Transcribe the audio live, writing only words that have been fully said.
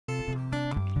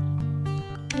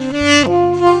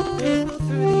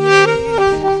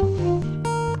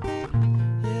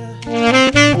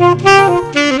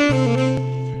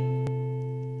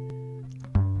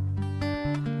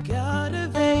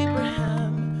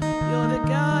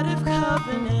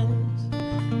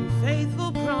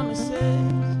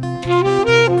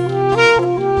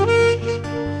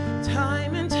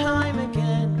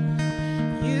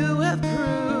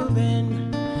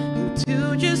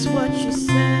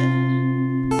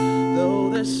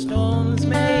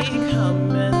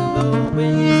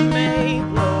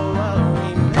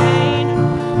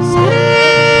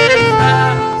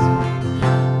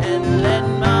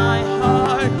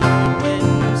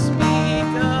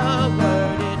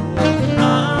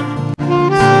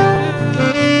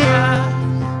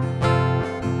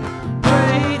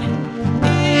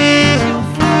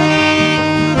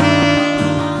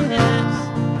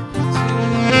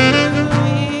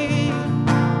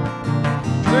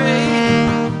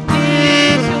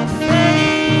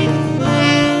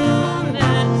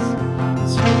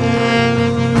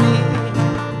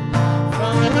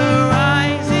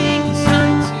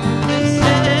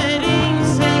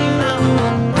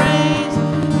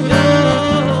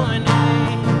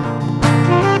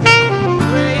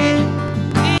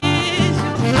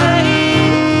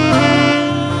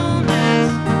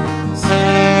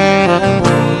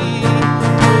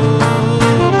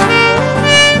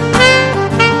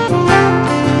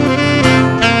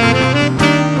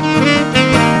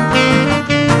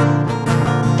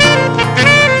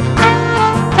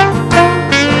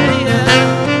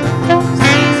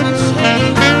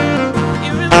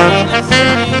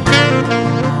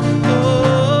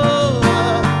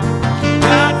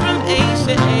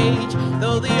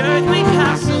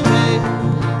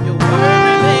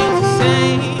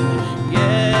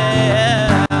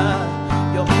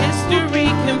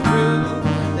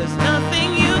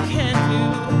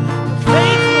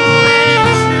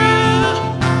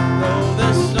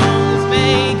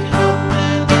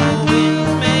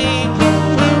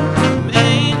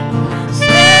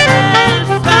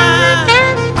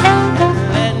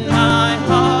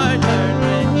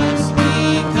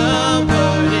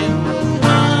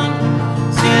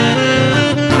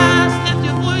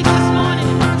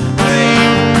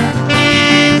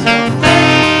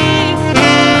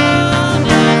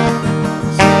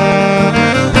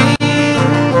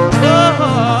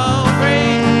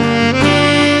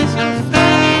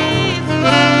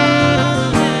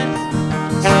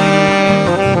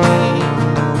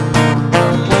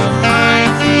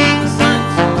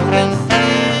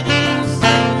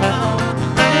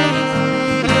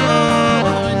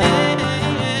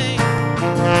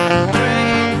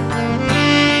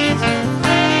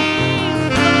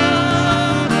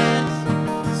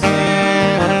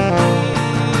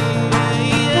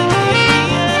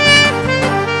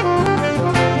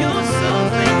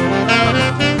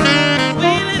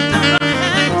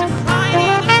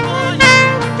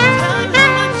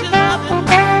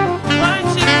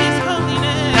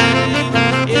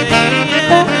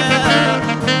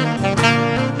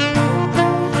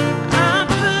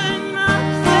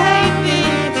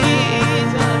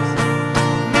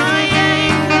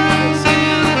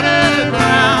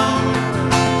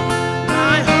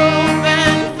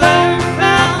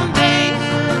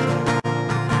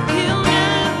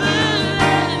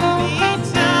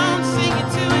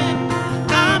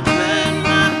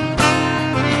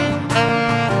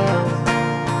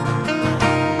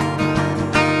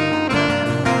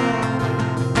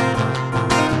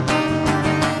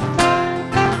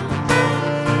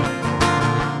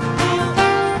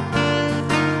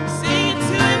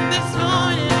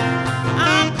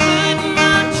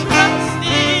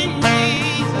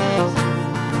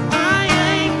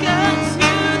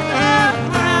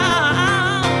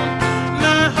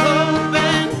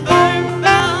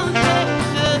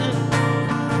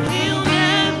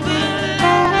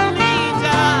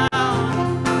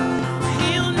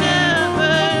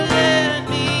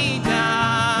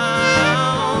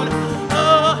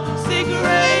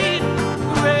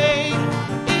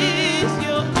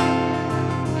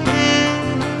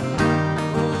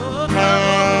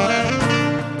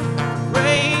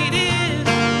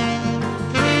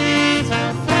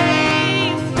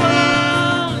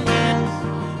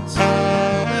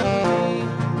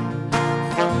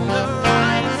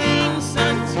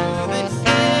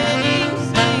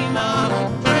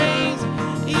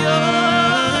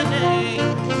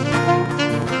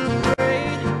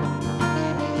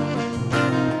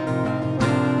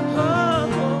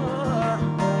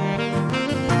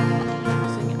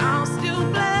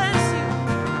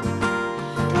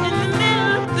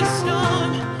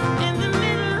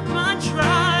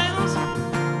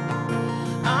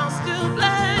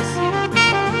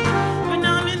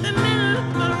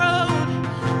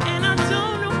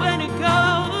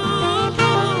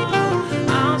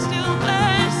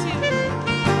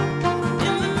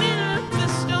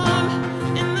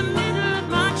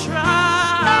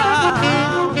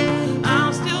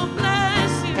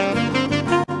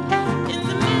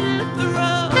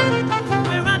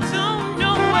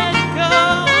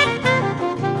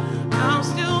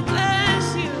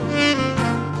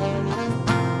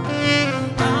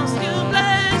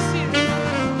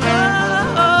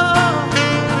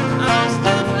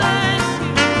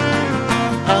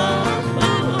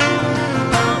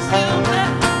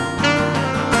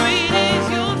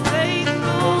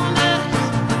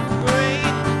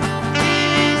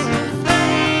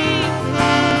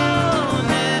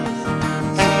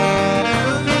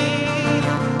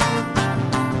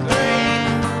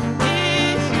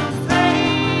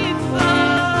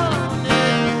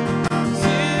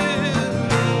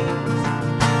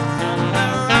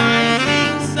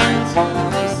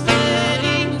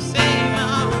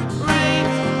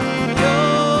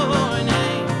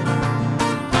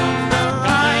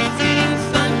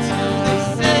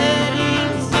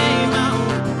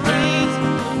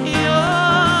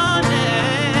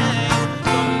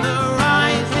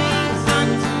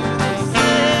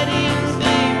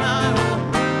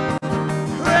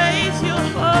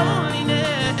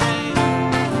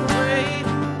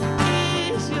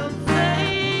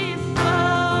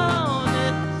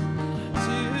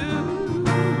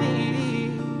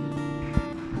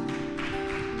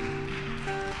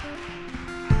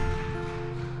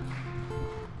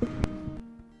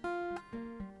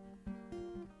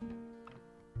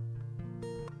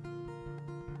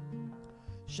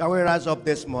Shall we rise up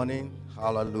this morning?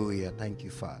 Hallelujah. Thank you,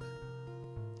 Father.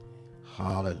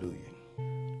 Hallelujah.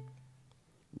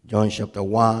 John chapter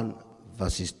 1,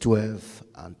 verses 12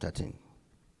 and 13.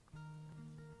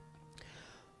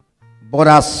 But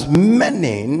as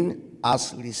many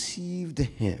as received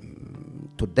him,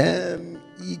 to them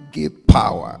he gave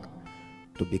power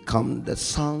to become the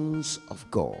sons of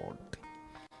God,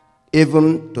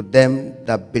 even to them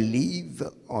that believe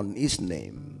on his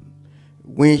name,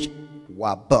 which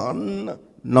were born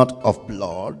not of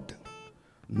blood,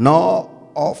 nor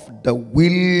of the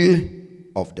will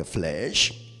of the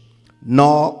flesh,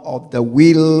 nor of the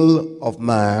will of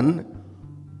man,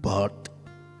 but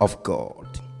of God.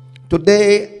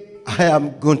 Today, I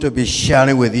am going to be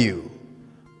sharing with you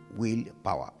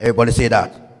willpower. Everybody say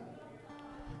that.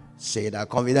 Say that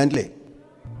confidently.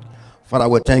 Father,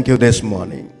 we thank you this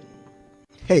morning.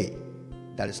 Hey,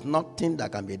 there is nothing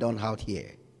that can be done out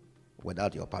here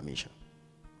without your permission.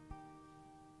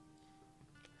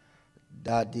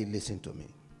 Daddy, listen to me.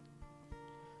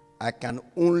 I can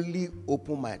only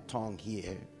open my tongue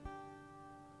here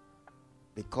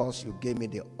because you gave me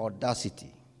the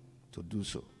audacity to do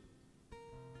so.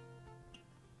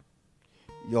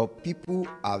 Your people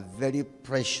are very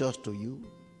precious to you.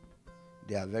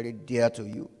 They are very dear to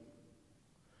you.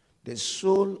 The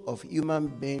soul of human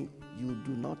being you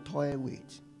do not toy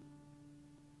with.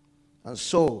 And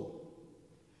so,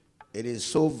 it is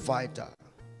so vital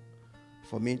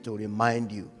for me to remind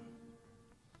you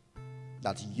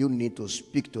that you need to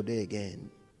speak today again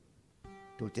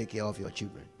to take care of your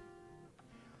children.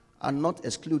 And not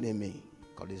excluding me,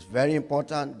 because it's very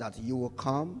important that you will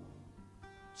come,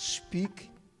 speak,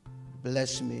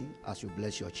 bless me as you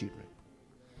bless your children.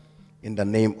 In the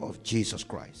name of Jesus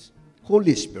Christ.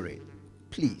 Holy Spirit,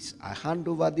 please, I hand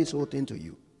over this whole thing to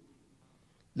you.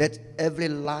 Let every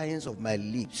lines of my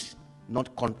lips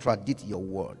not contradict your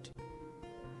word.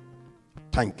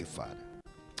 Thank you, Father.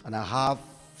 And I have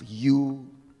you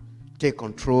take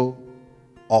control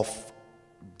of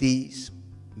this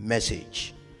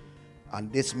message. And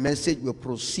this message will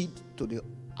proceed to the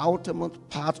ultimate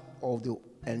part of the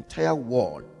entire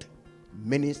world,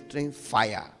 ministering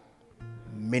fire,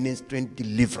 ministering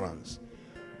deliverance,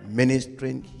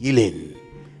 ministering healing,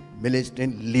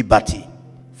 ministering liberty.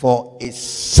 For it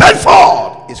sent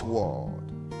forth his word,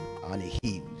 and he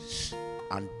heals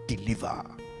and delivers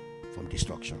from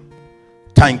destruction.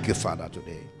 Thank you, Father,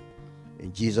 today.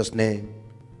 In Jesus' name,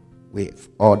 we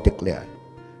all declare.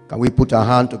 Can we put our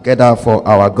hand together for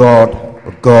our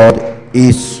God? God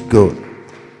is good.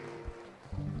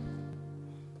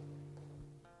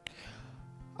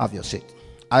 Have your seat.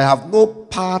 I have no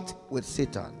part with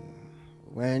Satan.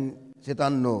 When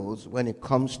Satan knows, when it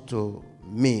comes to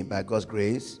me by God's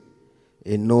grace,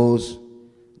 he knows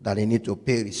that he needs to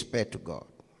pay respect to God.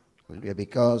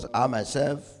 Because I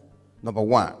myself, number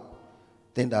one,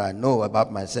 thing that I know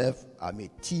about myself, I'm a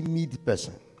timid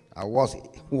person. I was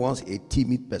once a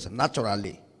timid person.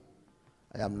 Naturally,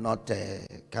 I am not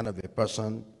a kind of a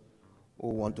person who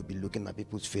want to be looking at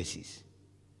people's faces.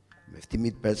 I'm a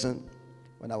timid person.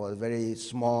 When I was a very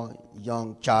small,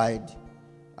 young child,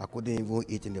 I couldn't even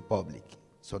eat in the public.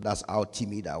 So that's how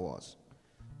timid I was.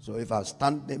 So if I'm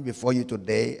standing before you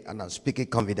today and I'm speaking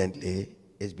confidently,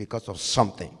 it's because of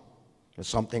something. There's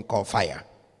something called fire.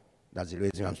 That's the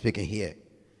reason I'm speaking here.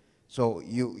 So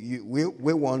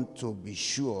we want to be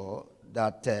sure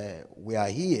that we are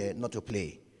here not to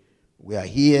play. We are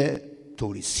here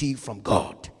to receive from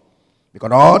God.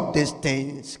 Because all these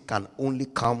things can only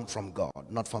come from God,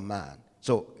 not from man.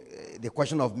 So the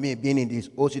question of me being in this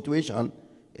whole situation,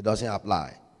 it doesn't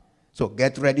apply. So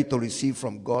get ready to receive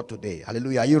from God today.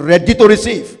 Hallelujah. Are you ready to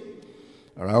receive?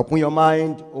 All right, open your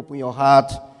mind, open your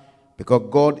heart, because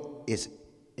God is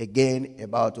again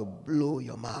about to blow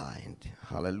your mind.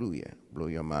 Hallelujah. Blow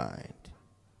your mind.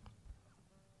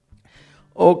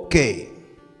 Okay.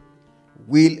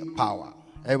 Willpower.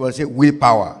 Everybody say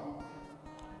willpower.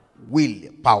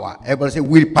 Willpower. Everybody say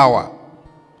willpower.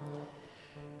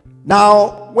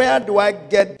 Now, where do I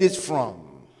get this from?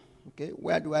 Okay,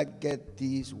 where do I get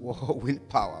this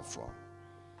willpower from?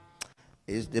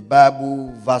 It's the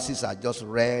Bible verses I just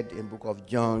read in book of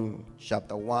John,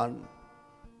 chapter 1,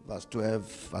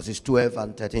 verses 12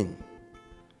 and 13.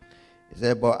 It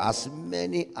said, but as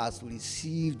many as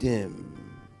received him,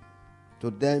 to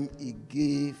them he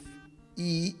gave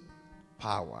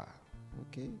power.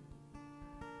 Okay?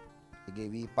 He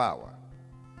gave power.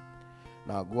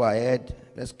 Now go ahead.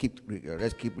 Let's keep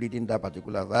reading that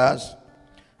particular verse.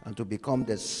 And to become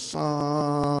the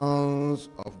sons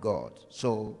of God.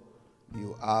 So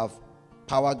you have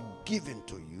power given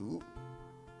to you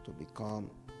to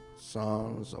become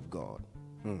sons of God.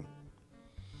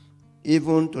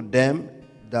 Even to them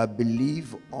that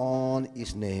believe on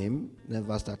his name, then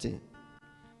verse 13,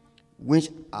 which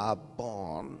are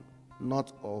born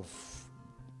not of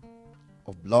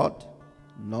blood,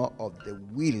 nor of the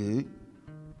will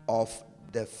of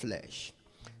the flesh.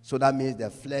 So that means the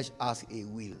flesh has a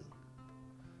will.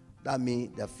 That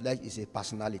means the flesh is a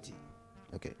personality.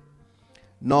 Okay.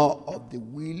 Nor of the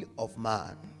will of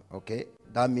man. Okay.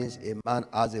 That means a man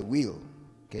has a will.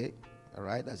 Okay. All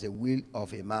right. That's a will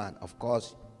of a man. Of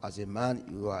course, as a man,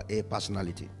 you are a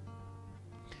personality.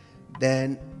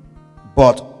 Then,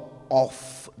 but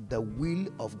of the will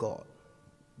of God.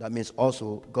 That means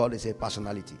also God is a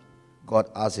personality. God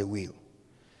has a will.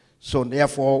 So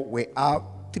therefore, we have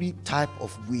three types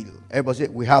of will. Everybody say,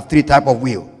 we have three types of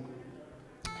will.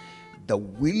 The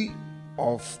will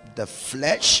of the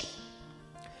flesh,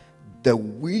 the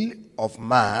will of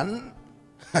man,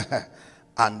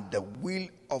 and the will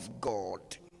of God.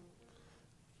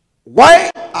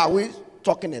 Why are we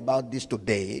talking about this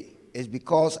today? Is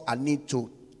because I need to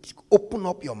open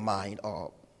up your mind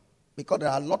up, because there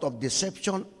are a lot of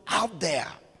deception out there.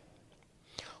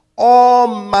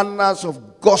 All manners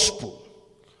of gospel,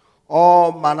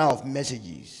 all manner of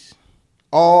messages,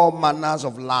 all manners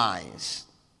of lies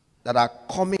that are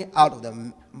coming out of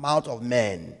the mouth of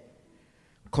men,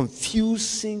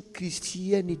 confusing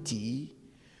Christianity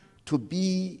to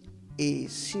be a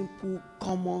simple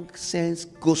common sense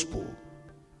gospel.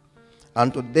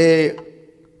 And today,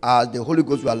 as the Holy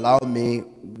Ghost will allow me,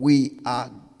 we are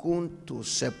going to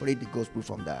separate the gospel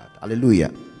from that.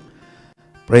 Hallelujah.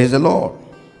 Praise the Lord.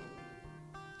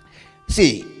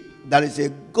 See, there is a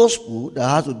gospel that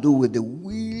has to do with the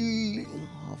will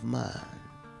of man.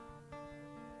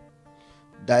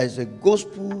 There is a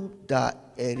gospel that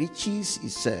enriches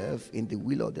itself in the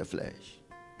will of the flesh.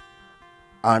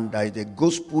 And there is a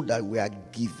gospel that we are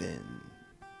given,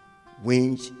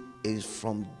 which is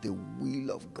from the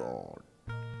will of God.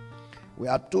 We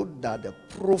are told that the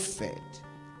prophet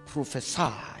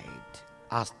prophesied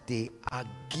as they are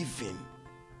given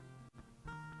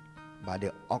by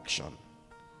the auction,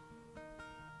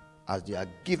 as they are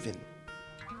given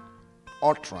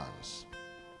utterance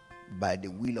by the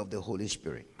will of the Holy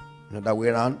Spirit. Another way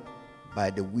around,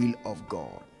 by the will of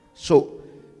God. So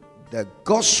the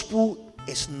gospel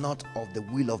is not of the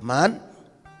will of man,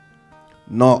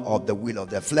 nor of the will of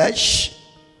the flesh,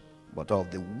 but of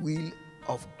the will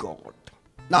of God.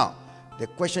 Now, the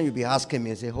question you'll be asking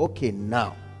me is, okay,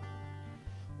 now,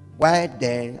 why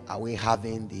then are we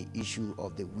having the issue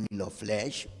of the will of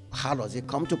flesh? How does it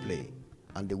come to play?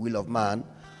 And the will of man,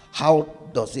 how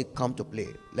does it come to play?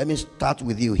 Let me start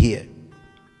with you here.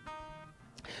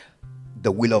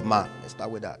 The will of man. Let's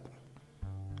start with that.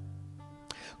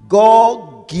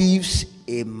 God gives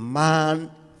a man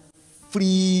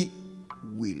free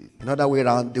will. Another way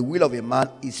around, the will of a man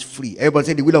is free. Everybody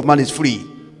say the will of man is free.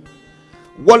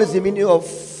 What is the meaning of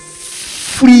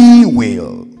free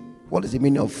will? What is the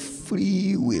meaning of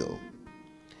free will?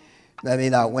 I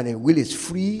mean that when a will is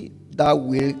free, that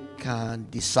will can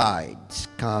decide,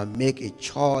 can make a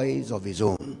choice of his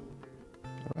own.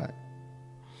 All right.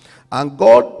 And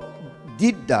God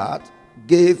did that,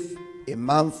 gave a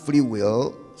man free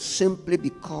will simply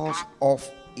because of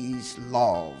his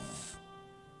love.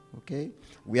 Okay?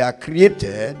 We are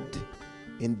created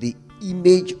in the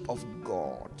image of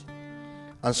God.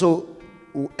 And so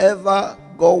whoever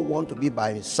God wants to be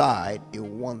by his side, he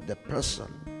wants the person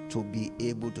to be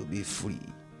able to be free.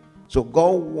 So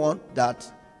God wants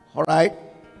that, all right,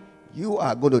 you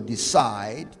are going to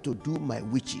decide to do my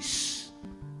wishes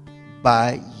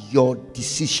by your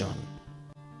decision,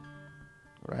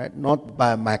 right? Not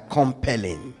by my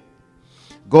compelling.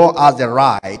 God has the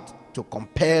right to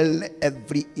compel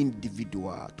every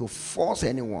individual, to force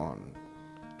anyone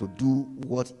to do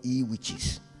what he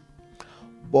wishes.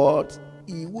 But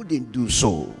he wouldn't do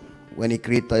so when he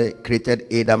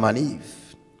created Adam and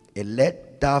Eve. He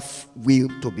let that will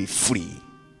to be free.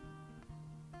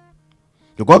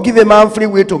 So God give a man free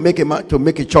will to make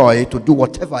a choice to do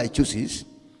whatever he chooses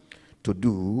to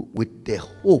do, with the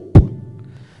hope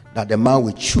that the man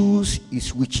will choose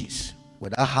his wishes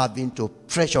without having to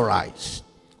pressurize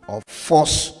or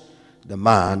force the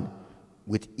man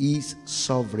with his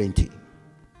sovereignty.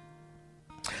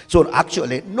 So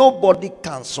actually, nobody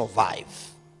can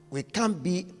survive. We can't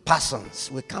be persons.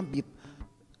 We can't be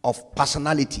of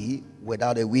personality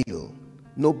without a will.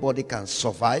 Nobody can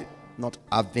survive not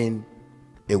having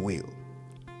a will.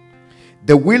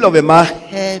 The will of a man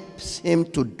helps him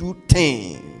to do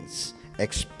things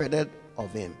expected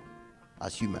of him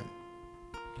as human,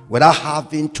 without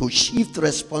having to shift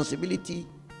responsibility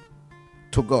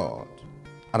to God.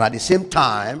 and at the same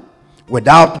time,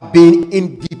 without being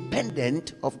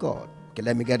independent of God. Okay,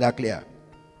 let me get that clear.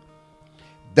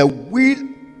 The will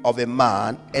of a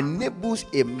man enables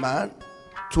a man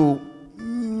to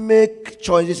make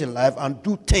choices in life and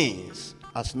do things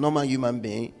as normal human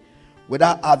being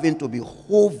without having to be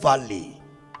overly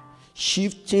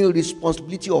shifting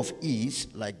responsibility of ease,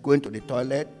 like going to the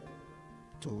toilet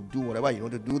to do whatever you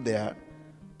want to do there,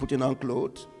 putting on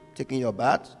clothes, taking your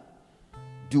bath,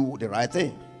 do the right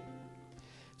thing.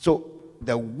 So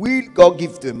the will God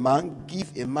gives to a man,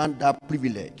 give a man that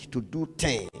privilege to do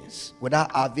things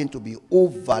without having to be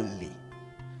overly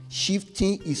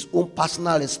shifting his own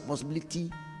personal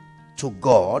responsibility to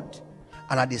God,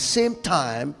 and at the same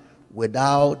time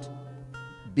without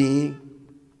being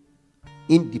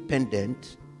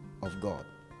independent of God.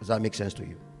 Does that make sense to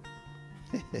you?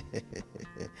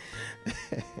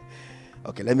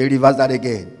 Okay, let me reverse that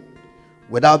again.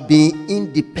 Without being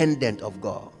independent of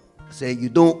God. Say you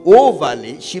don't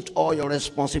overly shift all your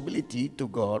responsibility to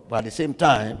God, but at the same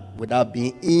time without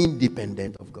being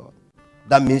independent of God.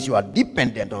 That means you are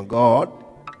dependent on God,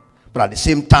 but at the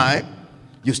same time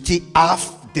you still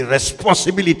have the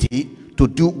responsibility to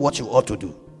do what you ought to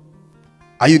do.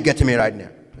 Are you getting me right now?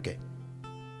 Okay.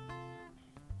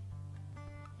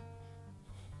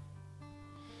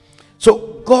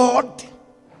 So God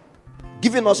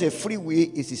giving us a free will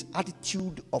is his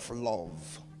attitude of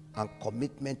love and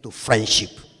commitment to friendship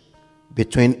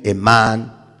between a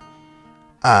man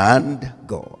and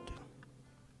God.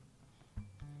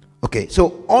 Okay,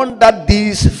 so under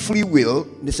this free will,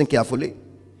 listen carefully,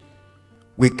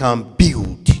 we can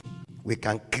build, we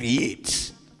can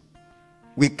create,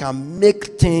 we can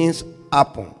make things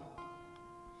happen.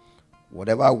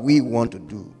 Whatever we want to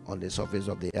do on the surface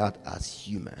of the earth as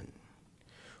human,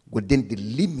 within the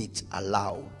limits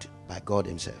allowed by God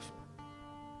himself.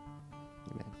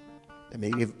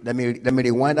 Amen. Let me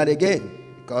rewind that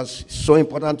again, because it's so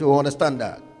important to understand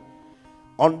that.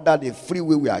 Under the free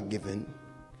will we are given,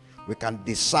 we can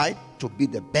decide to be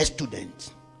the best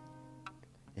student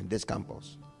in this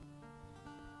campus.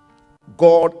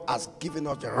 God has given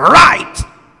us the right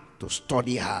to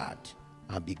study hard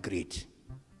and be great.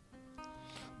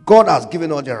 God has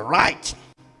given us the right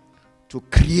to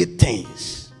create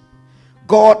things.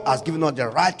 God has given us the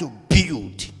right to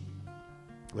build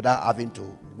without having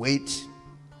to wait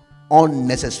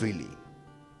unnecessarily,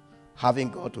 having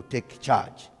God to take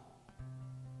charge.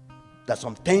 There's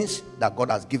some things that God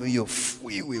has given you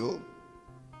free will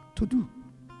to do.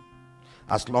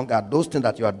 As long as those things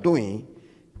that you are doing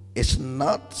is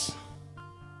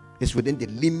within the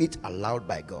limit allowed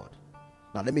by God.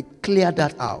 Now let me clear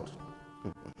that out.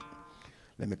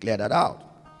 Let me clear that out.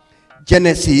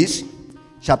 Genesis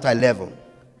chapter 11,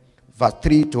 verse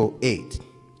 3 to 8.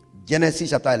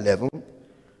 Genesis chapter 11,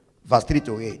 verse 3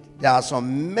 to 8. There are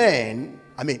some men,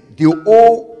 the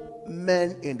old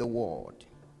men in the world,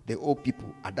 the old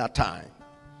people at that time,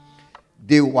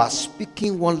 they were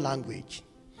speaking one language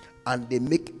and they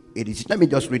make a decision. Let me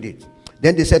just read it.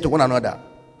 Then they said to one another,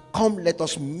 come, let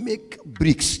us make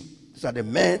bricks. These are the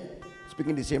men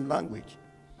speaking the same language.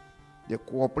 They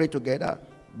cooperate together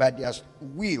by their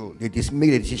will. They just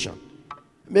make a decision.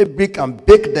 Make brick and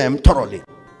bake them thoroughly.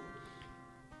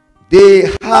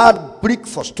 They had brick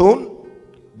for stone.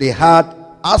 They had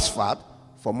asphalt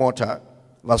for mortar.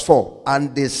 Verse 4.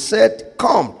 And they said,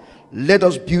 come, let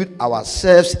us build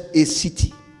ourselves a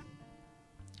city,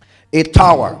 a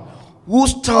tower,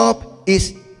 whose top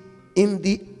is in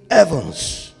the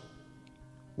heavens.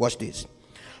 Watch this.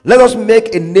 Let us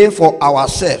make a name for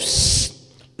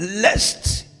ourselves,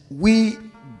 lest we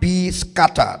be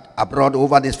scattered abroad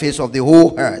over the face of the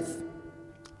whole earth.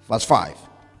 Verse 5.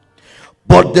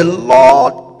 But the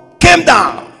Lord came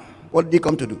down. What did he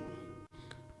come to do?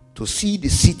 To see the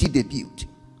city they built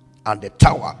and the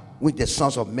tower which the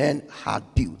sons of men had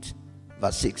built.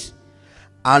 Verse 6.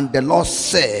 And the Lord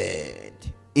said,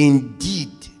 indeed,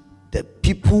 the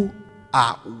people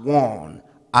are one,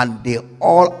 and they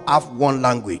all have one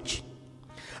language.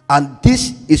 And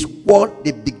this is what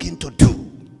they begin to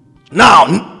do.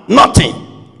 Now,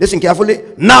 nothing. Listen carefully.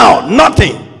 Now,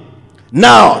 nothing.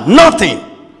 Now, nothing.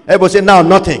 Everybody say, now,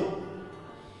 nothing.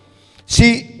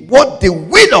 See, what the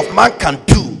will of man can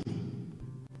do,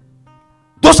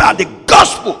 those are the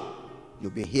gospel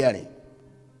you'll be hearing.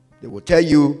 They will tell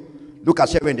you, look at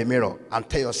yourself in the mirror and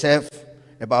tell yourself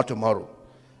about tomorrow.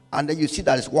 And then you see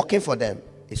that it's working for them.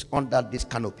 It's under this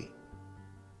canopy.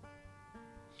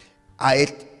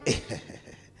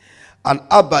 An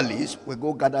herbalist will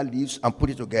go gather leaves and put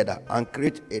it together and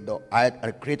create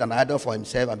an idol for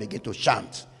himself and begin to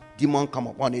chant. Demons come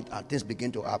upon it and things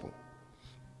begin to happen.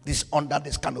 This under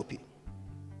this canopy.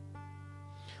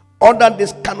 Under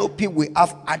this canopy, we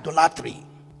have idolatry.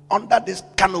 Under this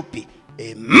canopy,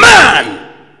 a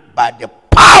man, by the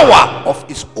power of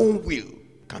his own will,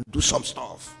 can do some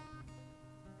stuff.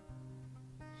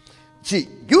 See,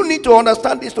 you need to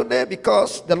understand this today,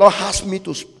 because the Lord has me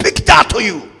to speak that to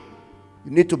you.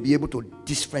 You need to be able to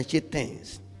differentiate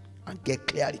things and get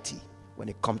clarity when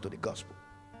it comes to the gospel.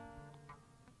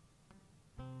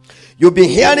 You'll be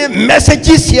hearing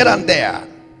messages here and there.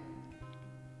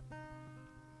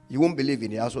 You won't believe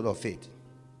in the household of faith.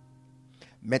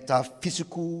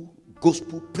 Metaphysical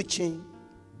gospel preaching,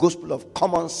 gospel of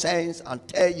common sense, and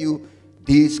tell you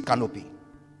this canopy.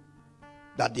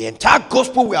 That the entire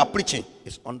gospel we are preaching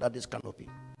is under this canopy.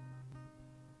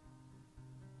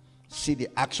 See the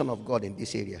action of God in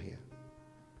this area here.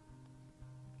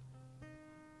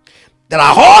 There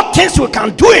are all things we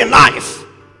can do in life,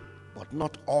 but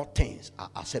not all things are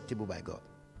acceptable by God.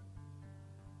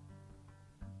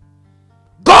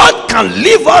 God can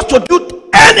leave us to do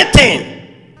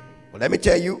anything, but let me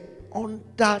tell you,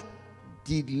 under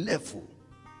the level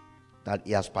that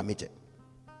He has permitted.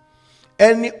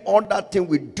 Any other thing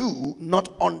we do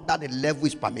not under the level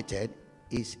is permitted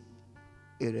is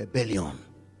a rebellion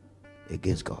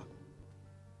against God.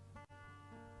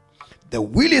 The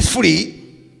will is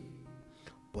free,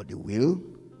 but the will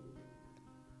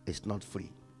is not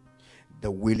free. The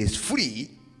will is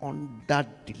free under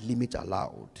the limit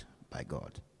allowed by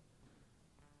God.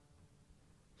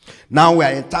 Now we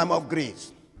are in time of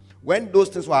grace. When those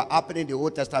things were happening in the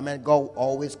Old Testament, God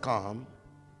always come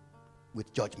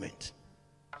with judgment.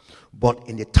 But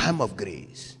in the time of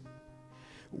grace,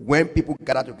 when people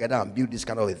gather together and build this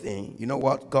kind of a thing, you know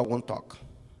what? God won't talk.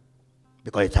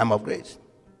 Because it's time of grace.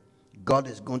 God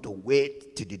is going to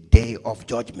wait till the day of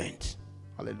judgment.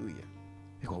 Hallelujah.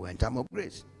 Because we're in time of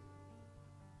grace.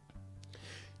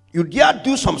 You dare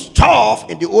do some stuff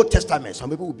in the Old Testament, some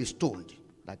people will be stoned,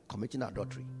 like committing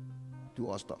adultery. Do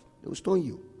all stuff. They will stone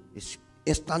you. It's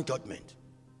instant judgment.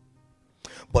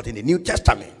 But in the New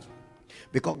Testament,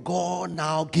 because God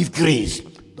now gives grace,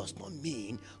 does not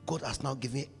mean God has now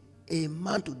given a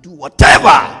man to do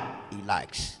whatever he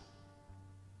likes.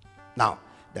 Now,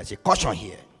 there's a caution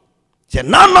here. Say,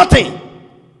 now nothing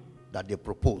that they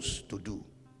propose to do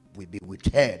will be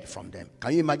withheld from them.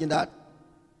 Can you imagine that?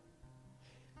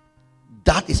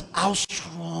 That is how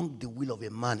strong the will of a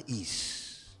man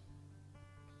is.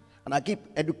 And I keep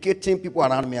educating people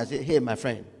around me. I say, hey, my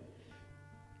friend,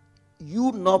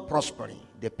 you not prospering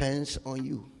depends on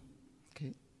you.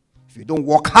 Okay? If you don't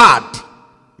work hard,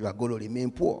 you are going to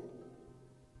remain poor.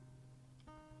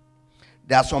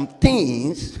 There are some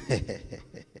things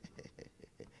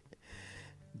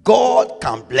God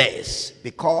can bless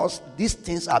because these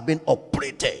things are being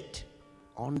operated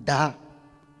under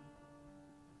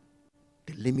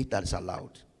the limit that is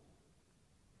allowed.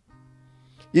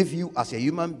 If you, as a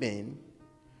human being,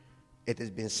 it has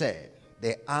been said,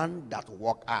 the hand that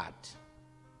work hard,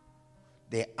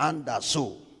 the hand that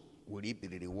sow will reap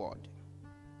the reward.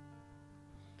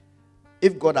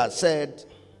 If God has said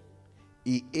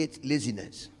He hates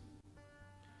laziness,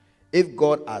 if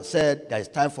God has said there is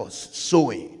time for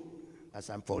sowing, there's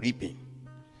time for reaping,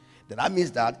 then that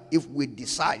means that if we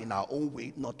decide in our own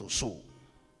way not to sow,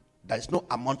 there is no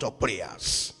amount of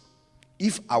prayers.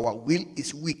 If our will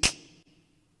is weak,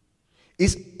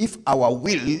 if our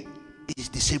will is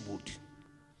disabled,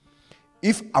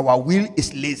 if our will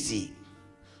is lazy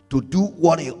to do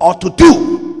what it ought to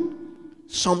do,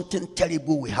 something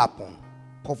terrible will happen.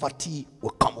 Poverty will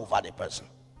come over the person.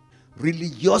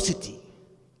 Religiosity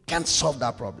can't solve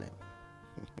that problem.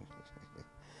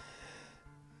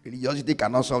 Religiosity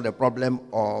cannot solve the problem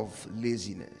of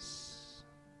laziness.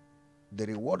 The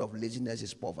reward of laziness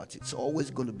is poverty. It's always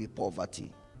going to be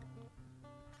poverty.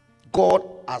 God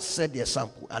has set the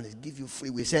example and He gives you free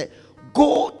will. He said,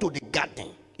 go to the garden.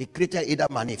 He created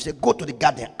Adam and Eve. He said, go to the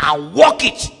garden and walk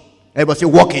it. Everybody say,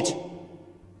 walk it.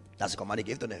 That's the command He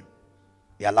gave to them.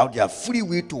 He allowed their free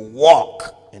will to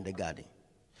walk in the garden.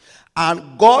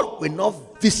 And God will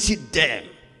not visit them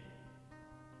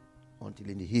until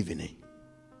in the evening.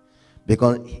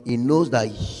 Because He knows that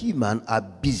humans are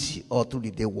busy all through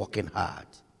the day working hard.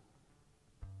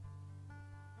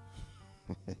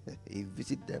 He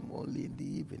visits them only in the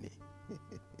evening.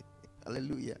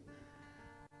 Hallelujah.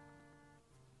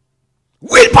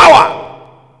 Willpower.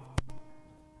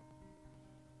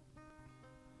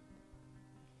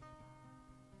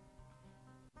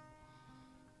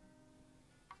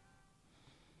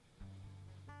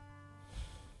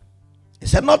 He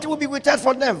said, nothing will be withheld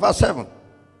from them. Verse 7.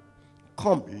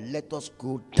 Come, let us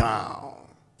go down.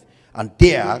 And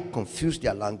there confuse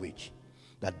their language,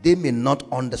 that they may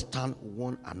not understand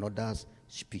one another's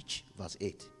speech. Verse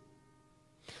 8.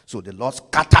 So the Lord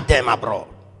scattered them abroad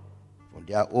from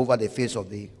there over the face of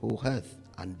the whole earth,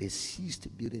 and they ceased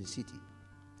building the city.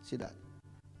 See that?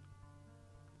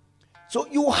 So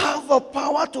you have a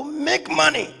power to make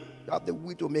money. You have the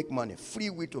will to make money, free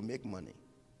will to make money.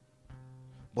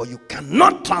 But you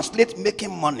cannot translate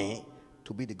making money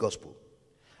to be the gospel.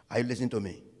 Are you listening to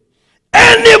me?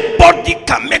 Anybody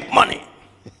can make money.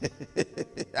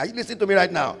 Are you listening to me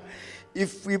right now?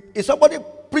 If somebody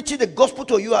preaching the gospel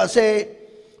to you and say,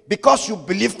 because you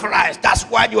believe Christ, that's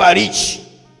why you are rich.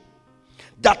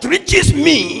 That riches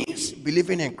means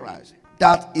believing in Christ.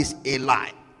 That is a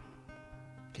lie.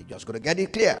 Okay, just got to get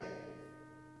it clear.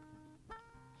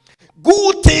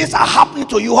 Good things are happening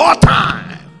to you all the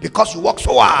time because you work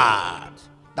so hard.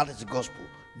 That is the gospel.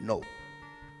 No.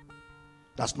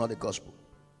 That's not the gospel.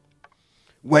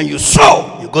 When you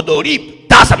sow, you go to reap.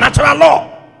 That's a natural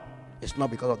law. It's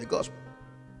not because of the gospel.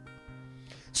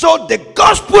 So the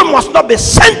gospel must not be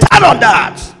centered on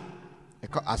that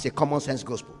as a common sense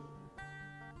gospel.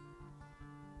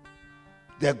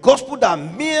 The gospel that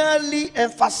merely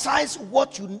emphasizes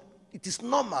what it is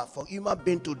normal for human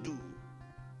being to do.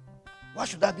 Why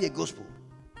should that be a gospel?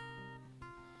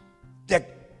 The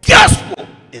gospel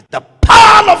is the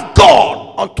power of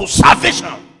God unto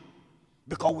salvation,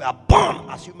 because we are born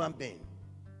as human beings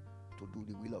to do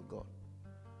the will of God,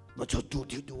 not just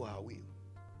do our will.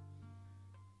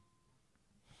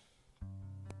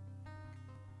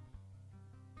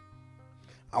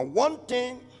 And one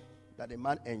thing that a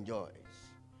man enjoys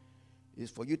is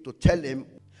for you to tell him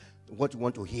what you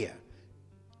want to hear.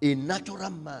 A natural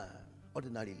man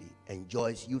ordinarily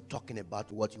enjoys you talking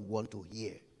about what you want to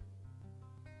hear.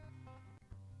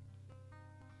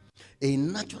 A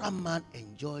natural man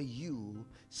enjoys you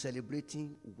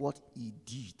celebrating what he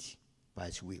did by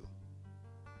his will.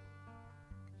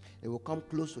 It will come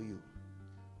close to you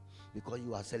because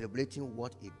you are celebrating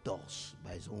what he does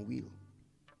by his own will.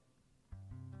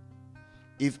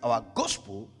 If our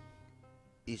gospel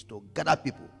is to gather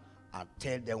people and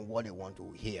tell them what they want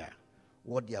to hear,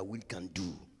 what their will can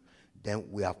do, then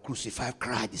we have crucified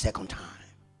Christ the second time.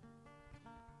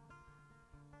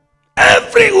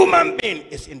 Every human being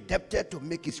is indebted to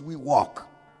make his will work.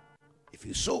 If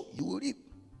you sow, you will reap.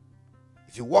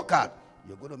 If you work hard,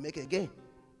 you're going to make a gain.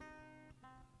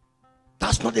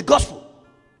 That's not the gospel.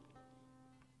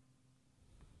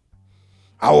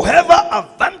 However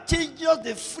advantageous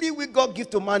the free will God gives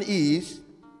to man is,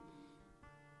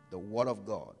 the word of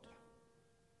God,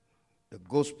 the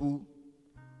gospel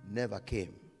never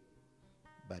came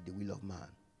by the will of man.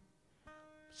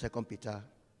 2 Peter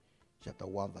chapter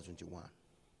 1 verse 21.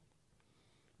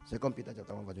 2 Peter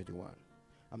chapter 1 verse 21.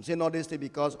 I'm saying all this thing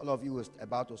because all of you are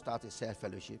about to start a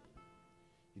self-fellowship.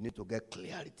 You need to get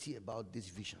clarity about this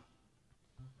vision,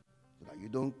 so that you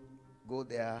don't go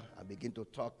there and begin to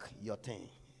talk your thing.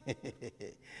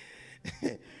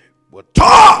 But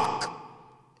talk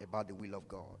about the will of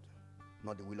God,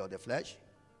 not the will of the flesh,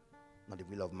 not the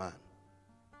will of man.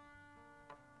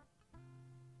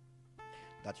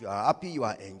 That you are happy, you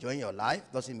are enjoying your life,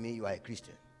 doesn't mean you are a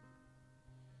Christian.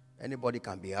 Anybody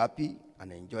can be happy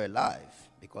and enjoy life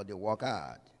because they work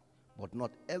hard, but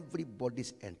not everybody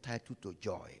is entitled to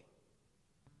joy.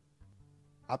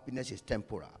 Happiness is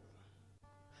temporal.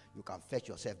 You can fetch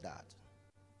yourself that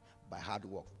by hard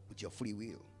work with your free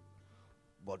will.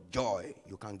 But joy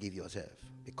you can't give yourself,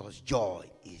 because joy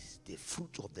is the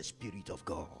fruit of the Spirit of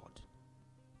God.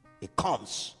 It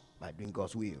comes by doing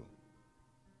God's will.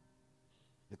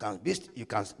 You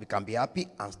can be happy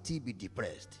and still be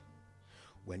depressed.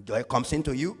 When joy comes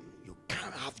into you, you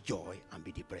can't have joy and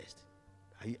be depressed.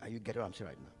 Are you getting what I'm saying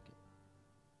right now? Okay.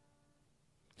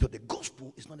 So the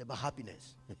gospel is not about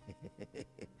happiness.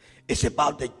 It's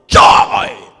about the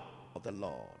joy of the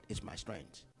Lord is my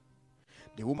strength.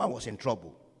 The woman was in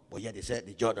trouble, but yet they said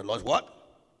the joy of the Lord is what?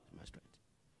 My strength.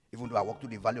 Even though I walk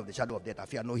through the valley of the shadow of death, I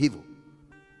fear no evil,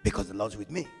 because the Lord is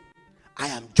with me. I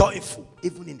am joyful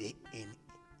even in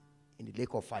the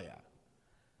lake of fire.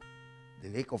 The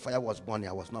lake of fire was burning,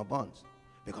 I was not burnt,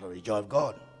 because of the joy of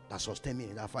God that sustained me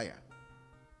in that fire.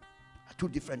 Two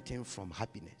different things from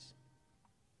happiness.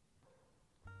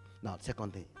 Now,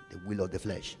 second thing, the will of the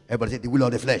flesh. Everybody say the will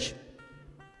of the flesh.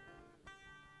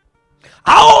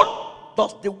 How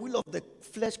does the will of the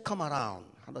flesh come around?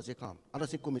 How does it come? How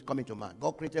does it come into man?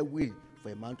 God created will for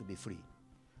a man to be free.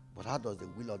 But how does the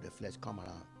will of the flesh come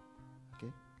around?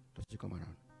 Okay? Does it come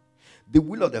around? The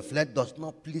will of the flesh does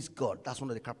not please God. That's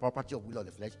one of the properties of will of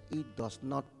the flesh. It does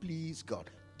not please God.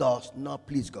 Does not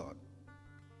please God.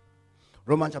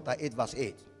 Romans chapter 8 verse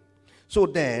 8. So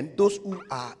then, those who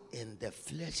are in the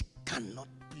flesh cannot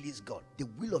please God. The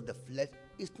will of the flesh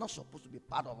is not supposed to be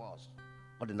part of us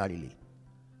ordinarily.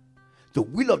 The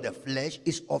will of the flesh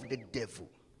is of the devil,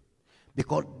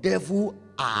 because devil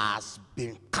has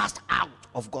been cast out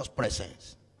of God's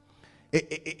presence.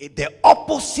 The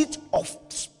opposite of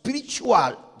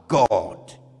spiritual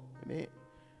God.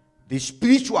 The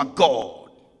spiritual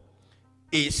God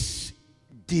is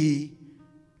the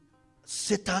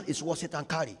Satan, is what Satan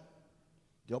carry.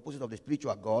 The opposite of the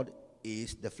spiritual God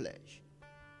is the flesh.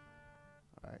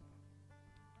 All right.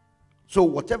 So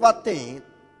whatever thing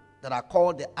that are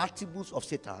called the attributes of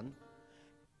Satan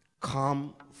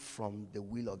come from the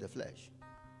will of the flesh.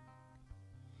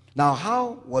 Now,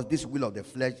 how was this will of the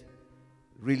flesh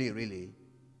really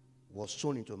was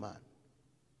sown into man?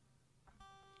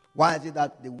 Why is it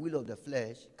that the will of the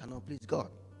flesh cannot please God?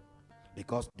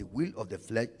 Because the will of the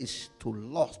flesh is to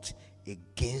lust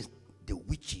against the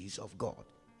wishes of God.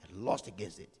 And lust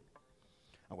against it.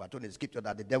 And we are told in the scripture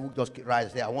that the devil just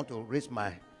rises there. I want to raise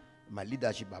my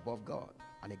leadership above God.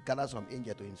 And he gathered some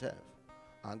angel to himself.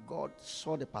 And God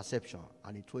saw the perception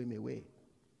and he threw him away.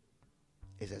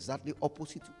 It's exactly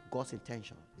opposite to God's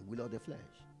intention, the will of the flesh.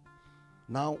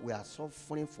 Now we are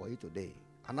suffering for it today.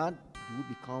 And now do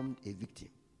we become a victim?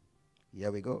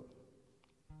 Here we go.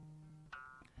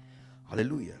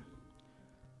 Hallelujah.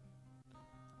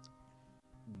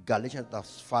 Galatians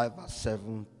 5 verse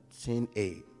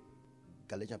 17a.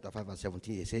 Galatians 5 verse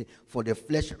 17a says, for the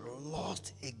flesh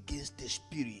lusts against the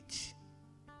spirit.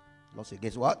 Lusts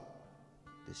against what?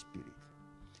 The spirit.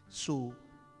 So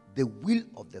the will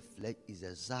of the flesh is the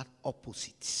exact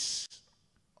opposite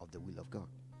of the will of God.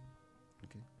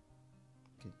 Okay.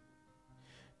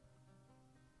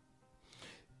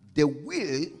 The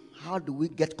will, how do we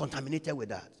get contaminated with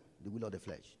that? The will of the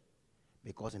flesh.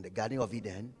 Because in the Garden of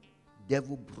Eden,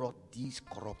 devil brought this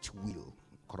corrupt will,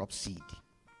 corrupt seed.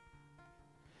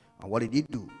 And what he did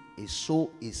do is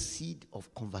sow a seed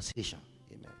of conversation.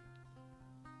 Amen.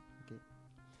 Okay.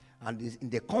 And in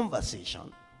the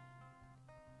conversation,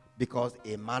 because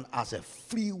a man has a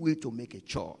free will to make a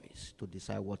choice to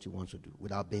decide what he wants to do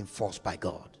without being forced by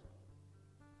God.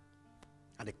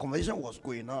 And the conversation was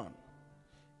going on.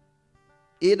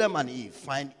 Adam and Eve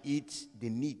find it the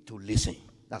need to listen.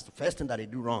 That's the first thing that they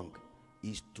do wrong,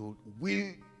 is to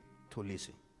will to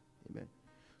listen. Amen.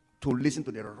 To listen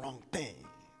to the wrong thing.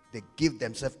 They give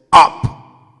themselves up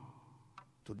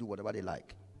to do whatever they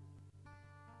like.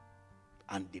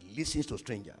 And they listen to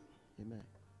stranger. Amen.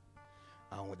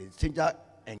 And when the stranger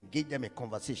engaged them in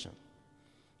conversation,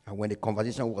 and when the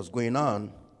conversation was going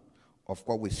on, of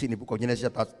course, we see in the book of Genesis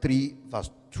chapter 3, verse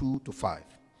 2 to 5.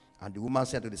 And the woman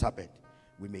said to the serpent,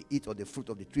 we may eat of the fruit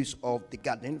of the trees of the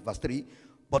garden, verse 3.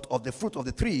 But of the fruit of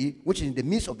the tree, which is in the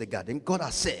midst of the garden, God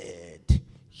has said,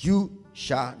 you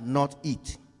shall not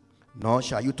eat, nor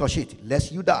shall you touch it,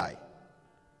 lest you die.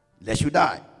 Lest you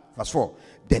die. Verse 4.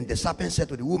 Then the serpent said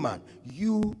to the woman,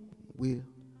 you will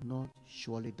not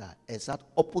surely die. Exact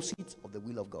opposite of the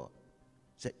will of God.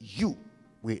 Said, you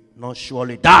will not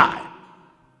surely die.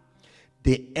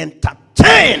 They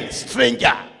entertain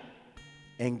stranger.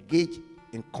 Engage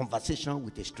in conversation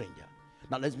with a stranger.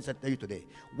 Now let me tell you today,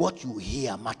 what you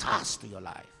hear matters to your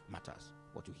life. Matters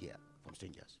what you hear from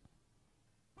strangers.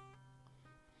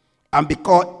 And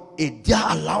because if they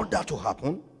allowed that to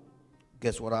happen,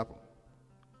 guess what happened?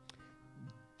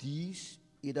 These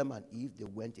Adam and Eve, they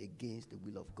went against the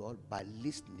will of God by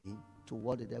listening to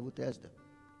what the devil tells them.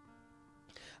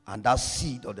 And that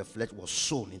seed of the flesh was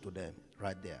sown into them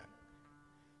right there.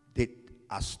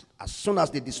 As soon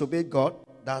as they disobeyed God,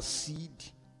 that seed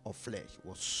of flesh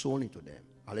was sown into them.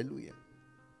 Hallelujah.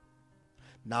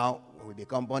 Now, when we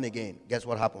become born again, guess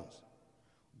what happens?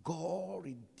 God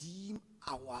redeemed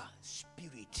our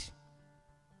spirit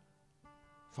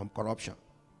from corruption.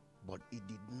 But He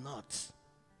did not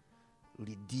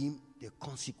redeem the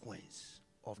consequence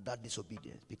of that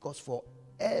disobedience. Because for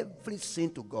every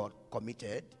sin to God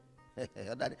committed,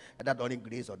 either during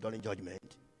grace or during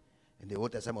judgment, in the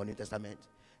Old Testament or New Testament,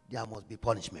 there must be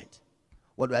punishment.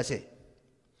 What do I say?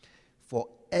 For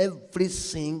every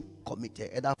sin committed,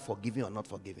 either forgiven or not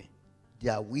forgiven,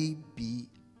 there will be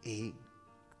a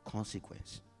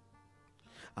consequence.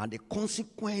 And the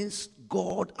consequence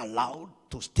God allowed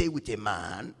to stay with a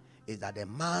man is that a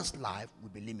man's life will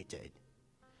be limited.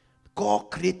 God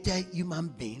created human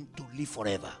being to live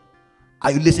forever.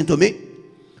 Are you listening to me?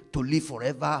 To live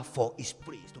forever for His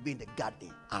praise, to be in the garden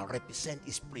and represent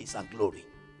His praise and glory.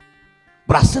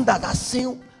 But as soon as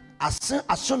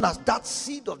that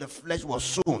seed of the flesh was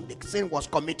sown, the sin was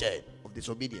committed of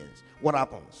disobedience, what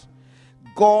happens?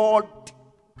 God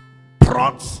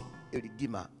brought a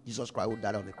Redeemer, Jesus Christ, who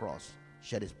died on the cross,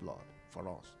 shed His blood for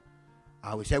us.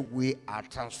 And we said we are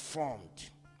transformed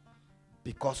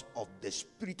because of the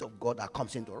Spirit of God that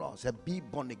comes into us. Said, be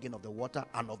born again of the water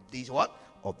and of this what?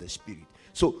 Of the Spirit.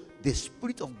 So the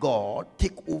Spirit of God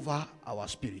take over our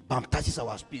spirit, baptizes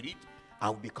our spirit,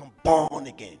 and we become born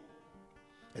again.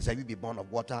 It said, we be born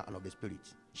of water and of the Spirit.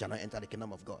 You shall not enter the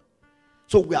kingdom of God.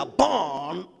 So we are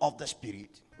born of the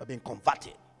Spirit. We're being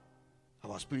converted.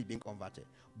 Our spirit being converted.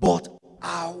 But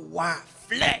our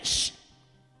flesh,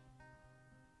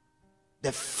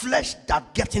 the flesh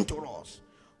that gets into us,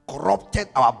 corrupted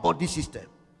our body system.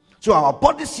 So our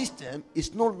body system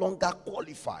is no longer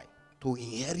qualified to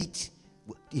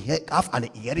have an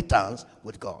inheritance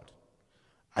with God.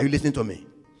 Are you listening to me?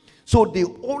 So the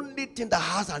only thing that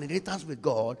has an inheritance with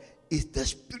God is the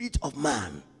spirit of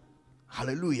man.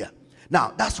 Hallelujah.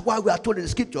 Now, that's why we are told in the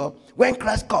scripture, when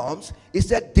Christ comes, he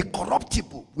said the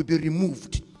corruptible will be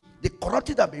removed. The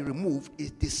corruptible that will be removed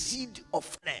is the seed of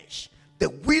flesh, the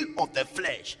will of the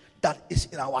flesh that is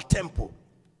in our temple,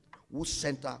 whose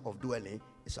center of dwelling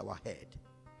is our head.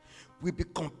 Will be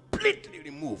completely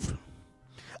removed.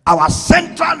 Our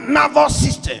central nervous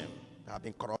system that have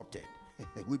been corrupted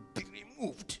will be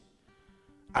removed.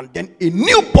 And then a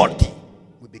new body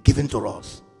will be given to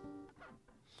us.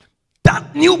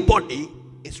 That new body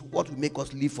is what will make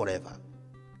us live forever.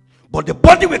 But the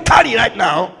body we carry right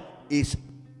now is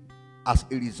as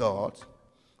a result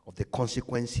of the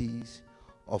consequences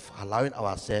of allowing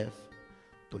ourselves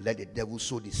to let the devil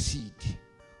sow the seed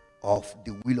of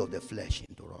the will of the flesh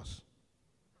into us.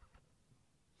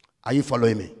 Are you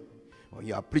following me? When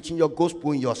you are preaching your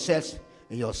gospel in your cells,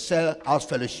 in your cell house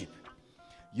fellowship,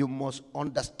 you must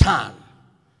understand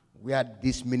where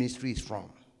this ministry is from.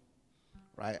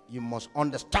 Right? You must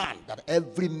understand that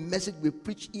every message we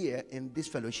preach here in this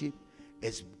fellowship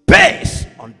is based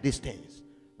on these things.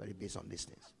 Very based on these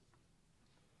things.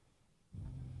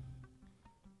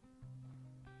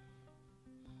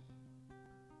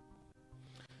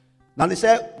 Now they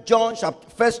say, 1 John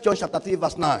chapter 3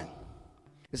 verse 9.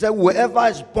 He said, whoever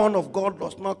is born of God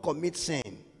does not commit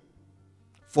sin,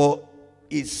 for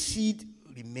his seed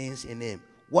remains in him.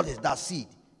 What is that seed?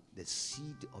 The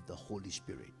seed of the Holy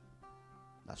Spirit.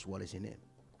 That's what is in him.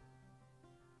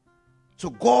 So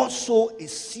God sowed a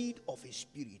seed of his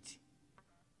spirit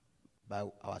by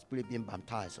our spirit being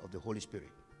baptized of the Holy Spirit.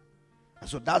 And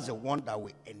so that's the one that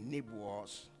will enable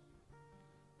us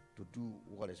to do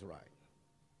what is right.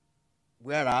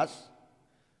 Whereas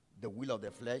the will of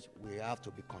the flesh, we have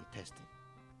to be contesting.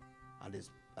 And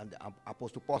the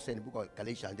Apostle Paul said in the book of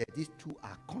Galatians that these two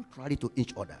are contrary to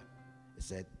each other. He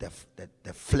said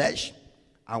the flesh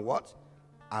and what?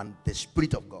 And the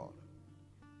Spirit of God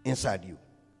inside you,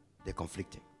 they're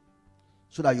conflicting.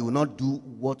 So that you will not do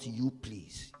what you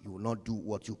please. You will not do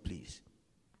what you please.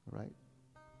 All right?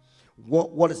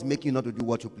 What is making you not to do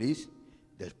what you please?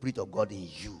 The Spirit of God in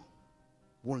you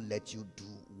won't let you do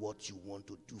what you want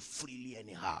to do freely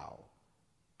anyhow.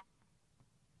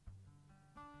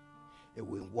 It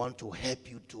will want to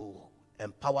help you, to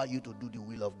empower you to do the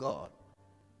will of God.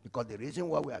 Because the reason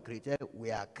why we are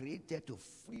created to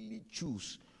freely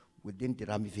choose within the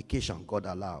ramification God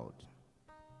allowed.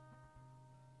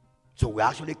 So we're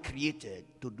actually created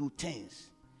to do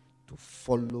things to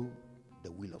follow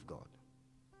the will of God.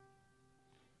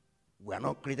 We are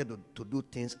not created to do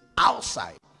things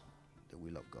outside the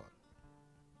will of God.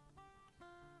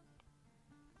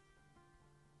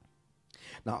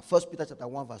 Now, 1 Peter chapter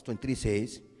 1 verse 23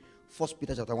 says, 1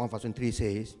 Peter chapter 1 verse 23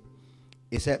 says,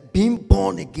 it said, being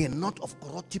born again, not of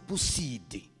corruptible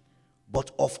seed,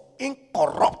 but of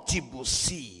incorruptible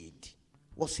seed.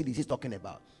 What seed is he talking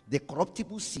about? The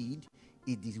corruptible seed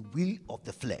is the will of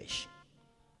the flesh.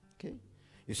 Okay?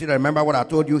 You see, remember what I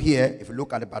told you here, if you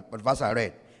look at the verse I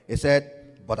read. It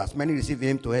said, but as many receive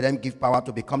him, to them give power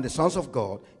to become the sons of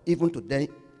God, even to them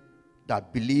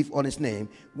that believe on his name,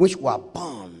 which were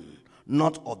born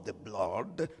not of the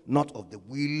blood, not of the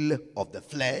will of the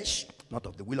flesh, not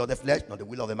of the will of the flesh, not the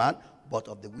will of the man, but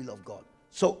of the will of God.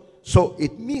 So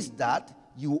it means that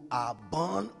you are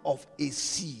born of a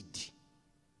seed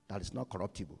that is not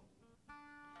corruptible.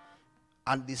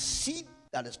 And the seed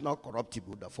that is not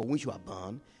corruptible, that for which you are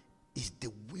born, is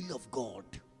the will of God,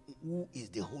 who is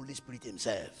the Holy Spirit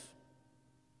himself.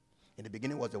 In the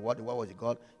beginning was the Word was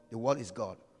God, the Word is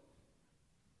God.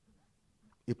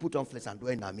 He put on flesh and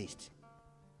dwelt in our midst.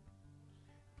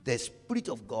 The Spirit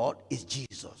of God is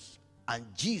Jesus, and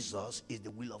Jesus is the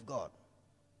will of God.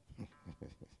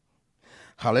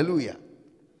 Hallelujah.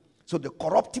 So the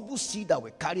corruptible seed that we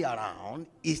carry around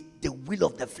is the will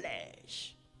of the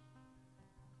flesh.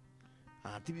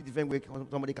 And three different ways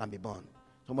somebody can be born.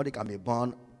 Somebody can be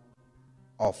born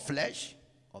of flesh,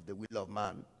 of the will of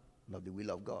man, and of the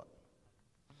will of God.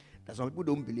 That some people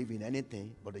don't believe in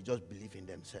anything, but they just believe in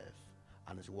themselves,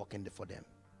 and it's working for them.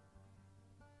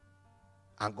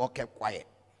 And God kept quiet.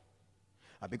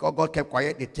 And because God kept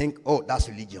quiet, they think, oh, that's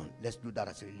religion. Let's do that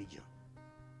as a religion.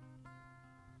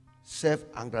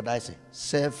 Self-aggrandizing,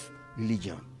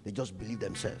 self-religion. They just believe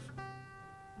themselves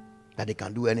that they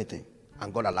can do anything.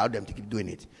 And God allowed them to keep doing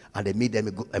it. And they made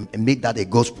that a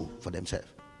gospel for themselves.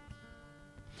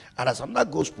 And there's another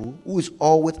gospel who is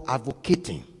always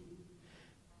advocating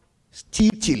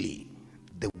steadily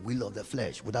the will of the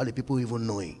flesh without the people even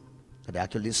knowing that they're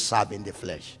actually serving the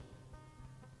flesh.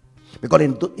 Because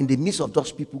in the midst of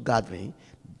those people gathering,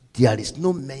 there is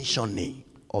no mentioning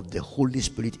of the Holy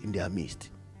Spirit in their midst.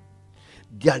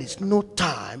 There is no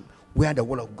time where the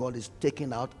word of God is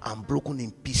taken out and broken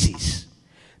in pieces.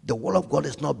 The word of God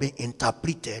is not being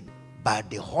interpreted by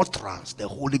the utterance the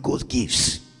Holy Ghost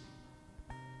gives.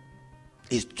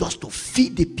 It's just to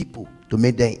feed the people, to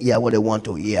make them hear what they want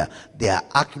to hear. They are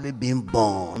actually being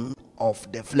born of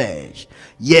the flesh.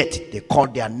 Yet they call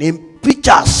their name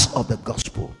preachers of the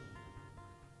gospel.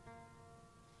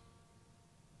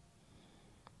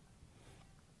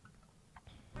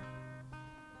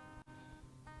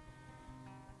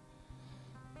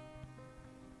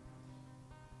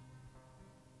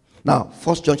 Now,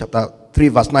 1 John chapter 3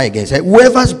 verse 9 again says,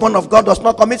 whoever is born of God does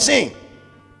not commit sin.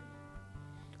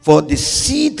 For the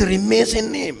seed remains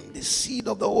in him. The seed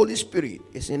of the Holy Spirit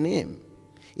is in him.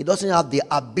 It doesn't have the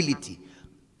ability.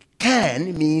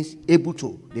 Can means able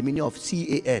to. The meaning of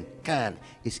C-A-N, can,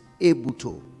 is able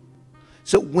to.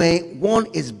 So when one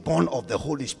is born of the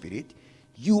Holy Spirit,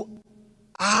 you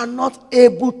are not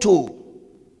able to.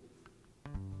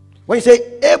 When you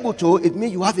say able to, it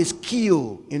means you have a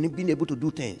skill in being able to do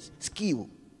things. Skill.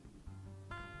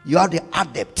 You are the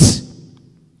adept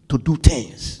to do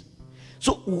things.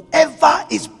 So whoever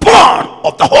is born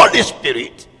of the Holy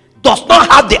Spirit does not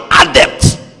have the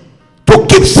adept to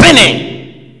keep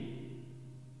sinning.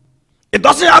 It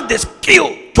doesn't have the skill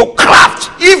to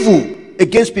craft evil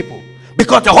against people.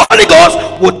 Because the Holy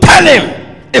Ghost will tell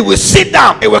him, it will sit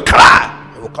down, it will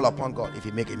cry, it will call upon God if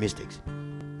he makes a mistake.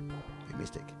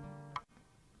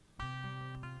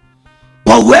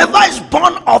 But whoever is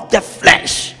born of the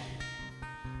flesh,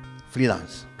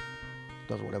 freelance,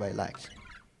 does whatever he likes.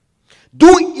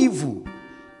 Doing evil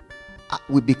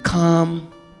will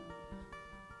become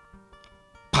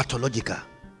pathological.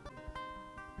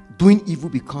 Doing evil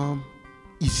become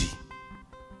easy.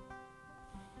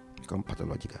 Become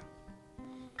pathological.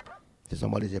 If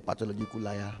somebody is a pathological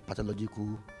liar,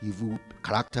 pathological evil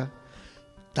character,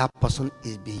 that person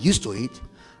is being used to it,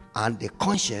 and the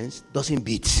conscience doesn't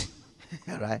beat.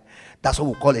 Right? That's what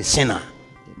we call a sinner.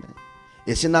 Amen.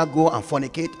 A sinner go and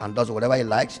fornicate and does whatever he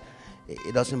likes.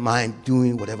 He doesn't mind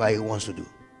doing whatever he wants to do,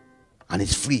 and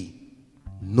it's free.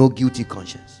 No guilty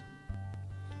conscience,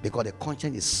 because the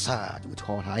conscience is sad with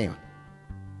hot iron.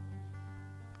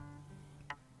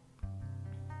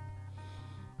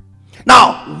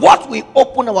 Now, what we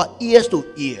open our ears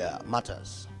to hear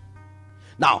matters.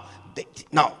 Now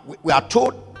we are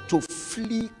told to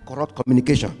flee corrupt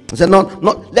communication. He said,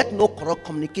 let no corrupt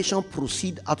communication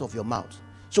proceed out of your mouth.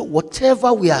 So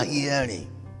whatever we are hearing,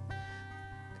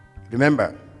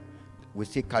 remember, we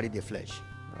still carry the flesh,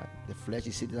 right? The flesh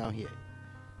is sitting down here.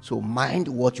 So mind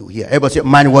what you hear. Everybody say,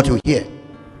 mind what you hear.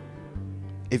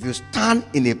 If you stand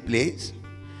in a place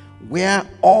where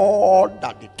all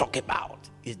that they talk about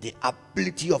is the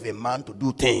ability of a man to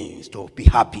do things, to be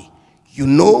happy, you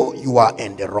know you are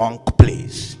in the wrong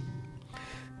place.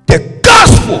 The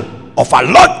gospel of our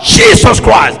Lord Jesus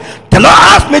Christ, the Lord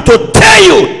asked me to tell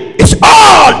you, it's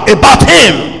all about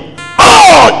him.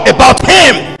 All about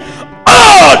him.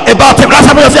 All about him. Last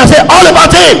time I said, all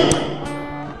about him.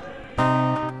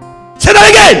 Say that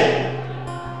again.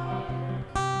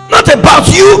 Not about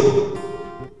you.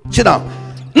 Sit down.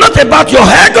 Not about your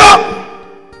ego.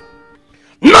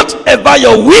 Not about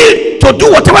your will to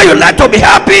do whatever you like to be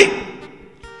happy.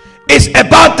 It's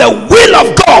about the will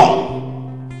of God.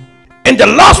 In the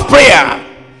last prayer,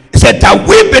 it said, that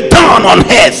will be done on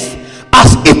earth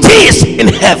as it is in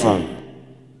heaven.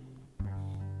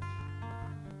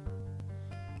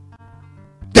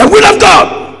 The will of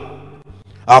God.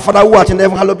 Our Father who art in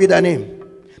heaven, hallowed be thy name.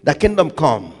 Thy kingdom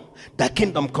come. Thy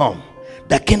kingdom come.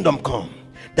 Thy kingdom come.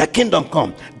 Thy kingdom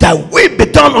come. Thy will be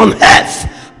done on earth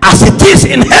as it is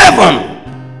in heaven.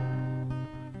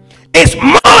 It's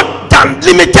more than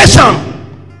limitation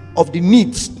of the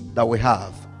needs that we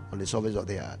have on the surface of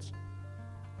the earth.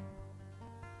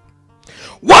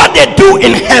 What they do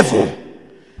in heaven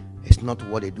is not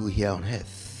what they do here on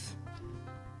earth.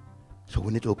 So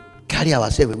we need to carry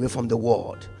ourselves away from the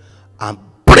world and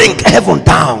bring bring heaven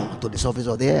down to the surface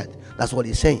of the earth. That's what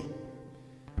he's saying.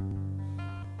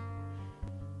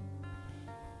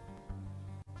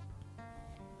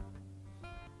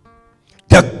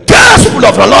 The gospel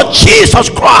of the Lord Jesus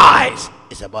Christ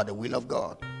is about the will of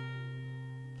God.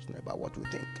 It's not about what we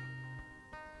think.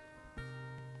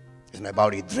 It's not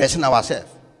about redressing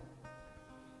ourselves.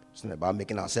 It's not about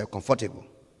making ourselves comfortable.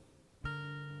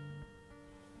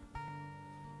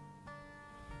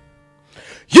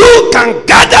 You can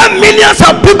gather millions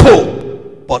of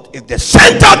people, but if the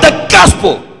center of the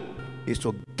gospel is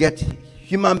to get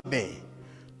human beings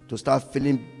to start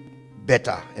feeling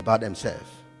better about themselves,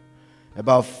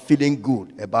 about feeling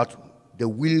good about the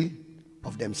will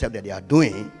of themselves that they are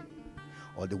doing,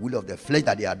 or the will of the flesh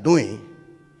that they are doing,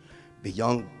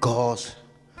 beyond God's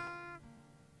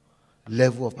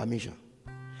level of permission,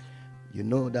 you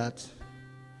know that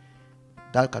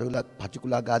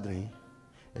particular gathering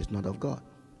is not of God.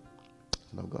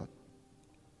 It's not of God.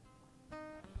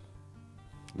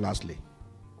 Lastly,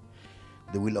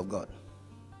 the will of God.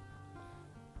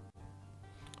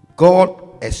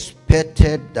 God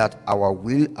expected that our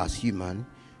will as human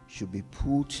should be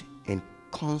put in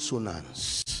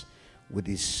consonance with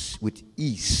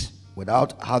ease,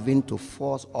 without having to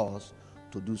force us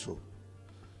to do so.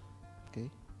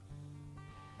 Okay?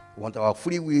 We want our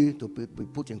free will to be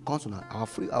put in consonance.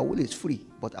 Our will is free,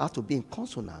 but it has to be in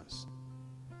consonance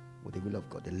with the will of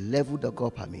God, the level that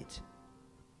God permits.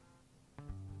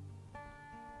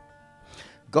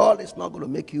 God is not going to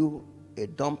make you a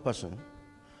dumb person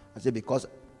and say, because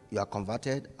you are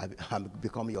converted, I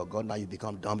become your God, now you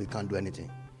become dumb, you can't do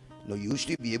anything. No, you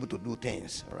should be able to do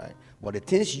things, right? But the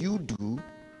things you do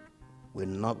will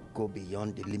not go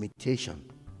beyond the limitation,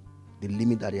 the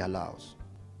limit that He allows.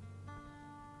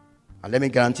 And let me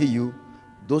guarantee you,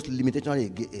 those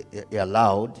limitations He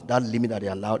allowed, that limit that He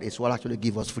allowed, is what actually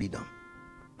gives us freedom.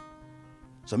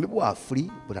 Some people are free,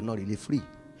 but are not really free,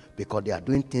 because they are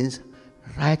doing things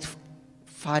right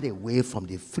far away from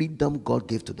the freedom God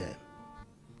gave to them.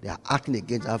 They are acting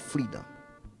against our freedom.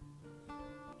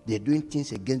 They are doing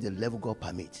things against the level God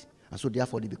permits. And so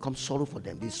therefore they become sorrow for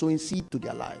them. They are sowing seed to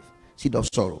their life. Seed of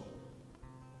sorrow.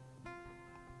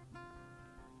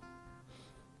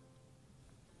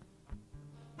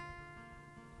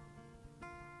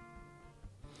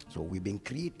 So we've been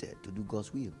created to do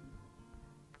God's will.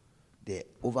 The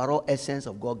overall essence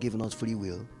of God giving us free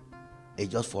will is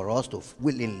just for us to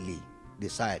willingly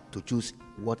decide to choose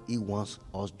what He wants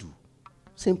us to do.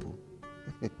 Simple.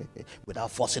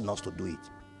 Without forcing us to do it.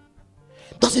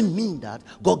 Doesn't mean that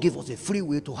God gave us a free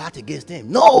will to act against Him.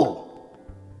 No.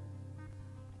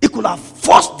 He could have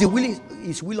forced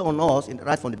His will on us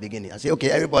right from the beginning and say, okay,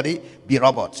 everybody be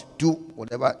robots, do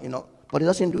whatever, But He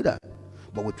doesn't do that.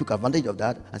 But we took advantage of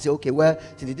that and say, okay, well,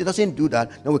 since He doesn't do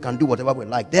that, then we can do whatever we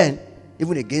like. Then,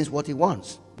 even against what He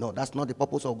wants. No, that's not the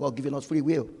purpose of God giving us free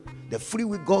will. The free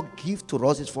will God gives to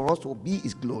us is for us to be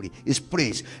His glory, His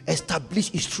praise,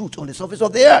 establish His truth on the surface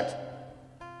of the earth.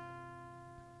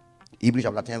 Hebrews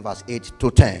chapter 10 verse 8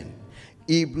 to 10.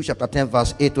 Hebrews chapter 10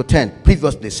 verse 8 to 10.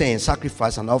 Previously saying,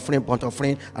 sacrifice and offering, burnt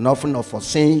offering, an offering of for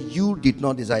sin you did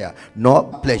not desire,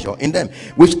 nor pleasure in them,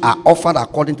 which are offered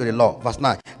according to the law. Verse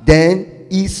 9. Then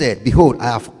He said, behold,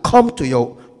 I have come to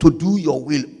do your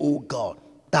will, O God.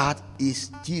 That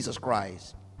is Jesus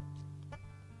Christ.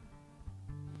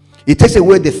 He takes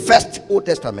away the first Old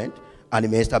Testament and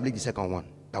He may establish the second one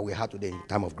that we have today in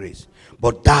time of grace.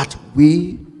 But that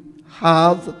we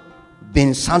have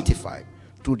been sanctified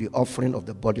through the offering of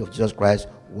the body of Jesus Christ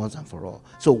once and for all.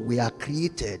 So we are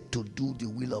created to do the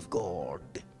will of God.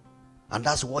 And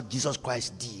that's what Jesus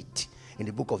Christ did in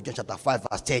the book of John chapter 5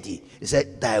 verse 30. He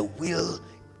said, thy will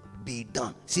be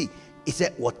done. See, He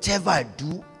said, whatever I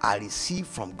do, I receive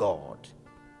from God.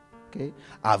 Okay?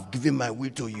 I've given my will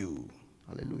to you.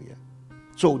 Hallelujah.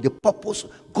 So the purpose,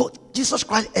 God, Jesus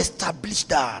Christ established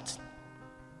that.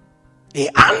 He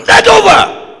handed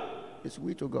over His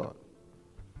will to God.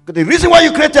 But the reason why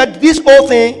you created this whole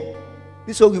thing,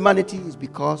 this whole humanity, is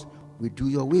because we do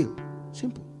your will.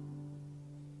 Simple.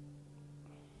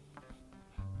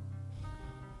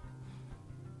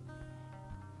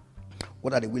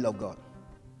 What are the will of God?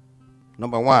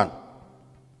 Number one,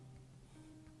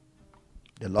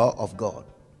 the law of God,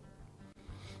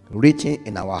 written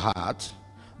in our hearts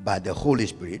by the Holy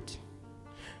Spirit,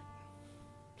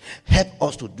 help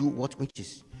us to do which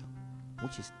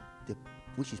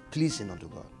is pleasing unto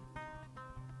God.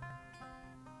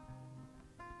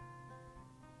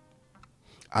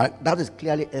 And that is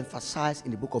clearly emphasized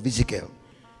in the book of Ezekiel,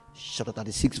 chapter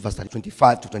 36, verse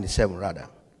 25 to 27, rather.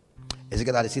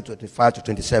 Ezekiel 36, 25 to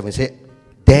 27, say,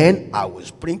 Then I will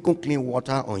sprinkle clean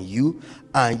water on you,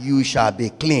 and you shall be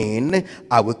clean.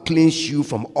 I will cleanse you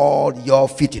from all your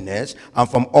filthiness and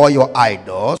from all your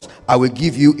idols. I will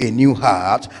give you a new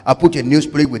heart. I put a new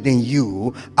spirit within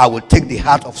you. I will take the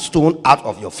heart of stone out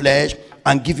of your flesh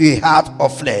and give you a heart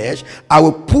of flesh. I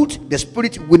will put the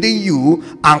spirit within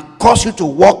you and cause you to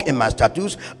walk in my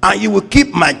statutes, and you will keep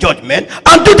my judgment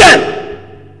and do them.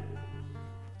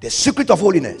 The secret of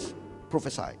holiness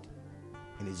prophesied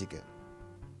in Ezekiel.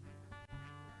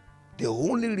 The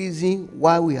only reason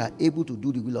why we are able to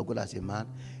do the will of God as a man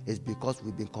is because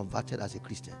we've been converted as a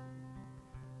Christian,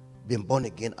 been born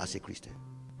again as a Christian.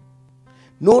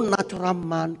 No natural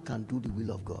man can do the will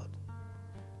of God.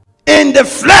 In the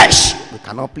flesh, we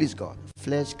cannot please God.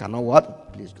 Flesh cannot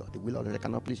what? Please God. The will of God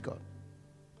cannot please God.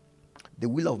 The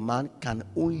will of man can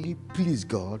only please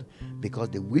God because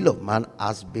the will of man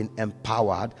has been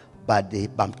empowered by the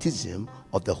baptism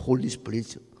of the Holy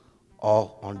Spirit,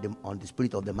 or on the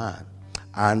spirit of the man.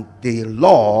 And the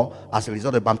law, as a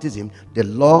result of baptism, the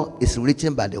law is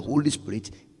written by the Holy Spirit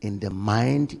in the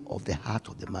mind of the heart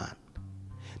of the man.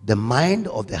 The mind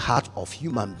of the heart of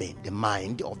human being, the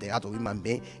mind of the heart of human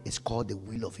being is called the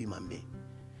will of human being.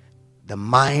 The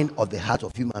mind of the heart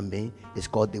of human being is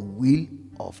called the will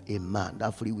of a man,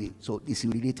 that free will. So it's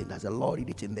related, there's a law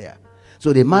written there.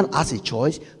 So the man has a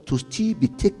choice to still be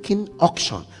taking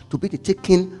auction, to be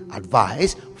taking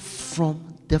advice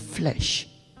from the flesh.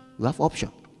 You have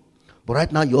option. But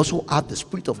right now you also have the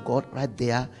Spirit of God right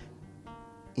there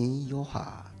in your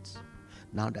heart.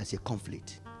 Now there's a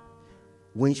conflict,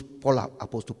 which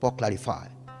Apostle Paul clarified.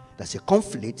 There's a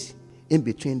conflict in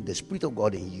between the Spirit of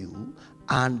God in you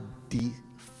and the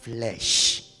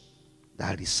flesh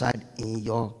that reside in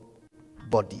your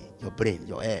body, your brain,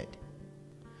 your head.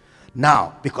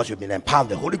 Now, because you've been empowered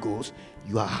with the Holy Ghost,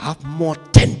 you have more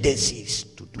tendencies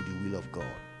to do the will of God.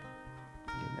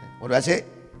 Amen. What do I say?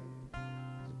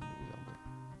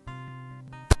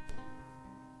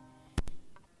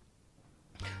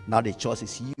 Now the choice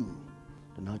is you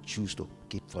to now choose to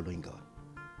keep following God.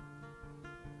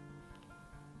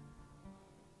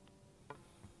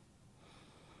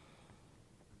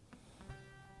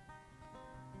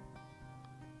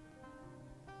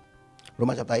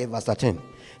 Romans chapter 8 verse 13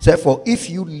 says, for if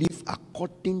you live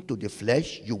according to the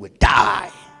flesh, you will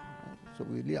die. So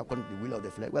we live according to the will of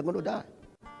the flesh, we're going to die.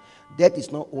 Death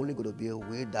is not only going to be,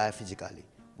 we'll die physically,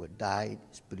 we'll die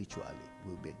spiritually,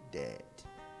 we'll be dead.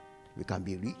 We can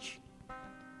be rich,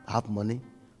 have money,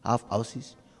 have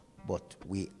houses, but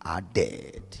we are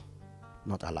dead,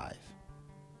 not alive.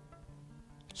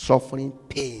 Suffering,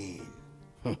 pain,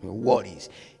 worries.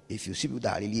 If you see people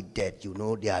that are really dead, you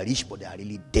know they are rich, but they are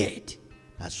really dead.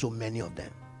 There's so many of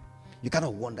them. You kind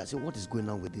of wonder, say, what is going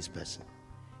on with this person?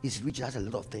 He's rich, has a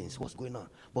lot of things. What's going on?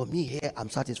 But me here, I'm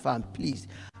satisfied, I'm pleased.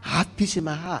 I have peace in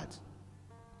my heart.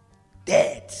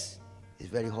 Death is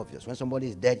very obvious. When somebody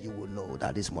is dead, you will know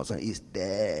that this person is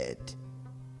dead.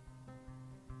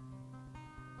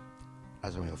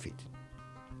 Eyes on your feet.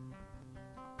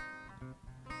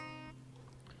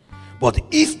 But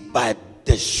if by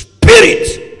the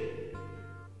Spirit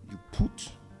you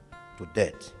put to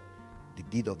death the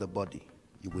deed of the body,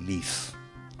 you will live.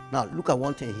 Now look at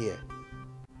one thing here.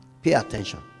 Pay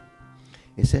attention.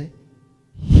 He said,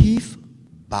 if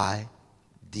by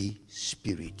the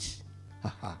Spirit.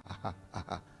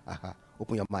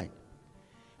 Open your mind.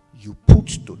 You put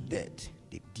to death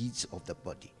the deeds of the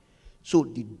body. So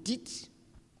the deeds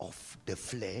of the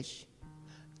flesh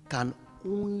can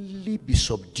only be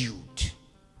subdued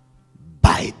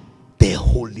by the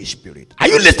Holy Spirit. Are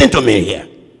you listening to me here?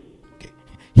 Okay.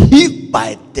 If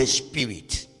by the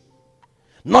Spirit,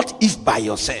 not if by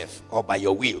yourself or by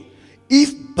your will,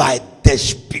 if by the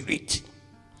Spirit.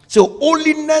 So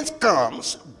holiness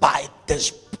comes by the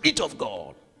Spirit of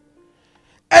God.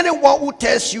 Anyone who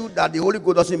tells you that the Holy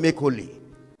Ghost doesn't make holy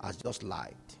has just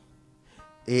lied.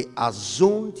 He has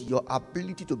zoned your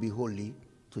ability to be holy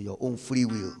to your own free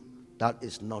will. That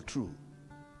is not true.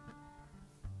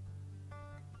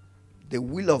 The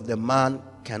will of the man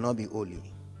cannot be holy.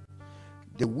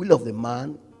 The will of the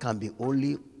man can be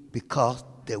holy because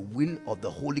the will of the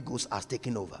Holy Ghost has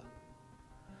taken over.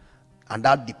 And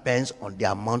that depends on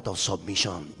the amount of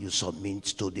submission you submit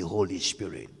to the Holy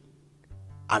Spirit.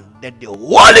 And then the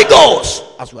Holy Ghost,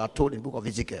 as we are told in the book of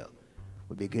Ezekiel,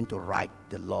 will begin to write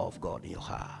the law of God in your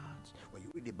heart. When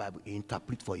you read the Bible, it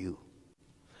interprets for you.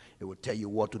 It will tell you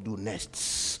what to do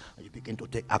next, and you begin to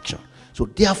take action. So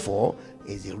therefore,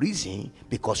 is the reason,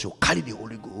 because you carry the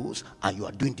Holy Ghost and you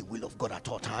are doing the will of God at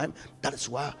all time. That is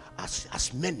why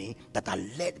as many that are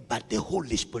led by the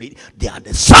Holy Spirit, they are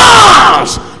the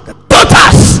sons, the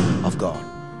daughters of God.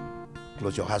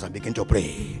 Close your eyes and begin to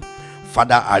pray.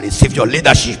 Father, I receive your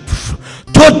leadership.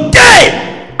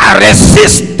 Today, I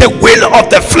resist the will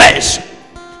of the flesh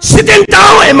sitting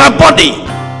down in my body.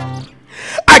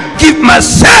 I give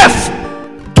myself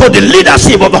to the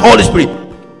leadership of the Holy Spirit.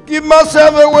 Give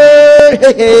myself away.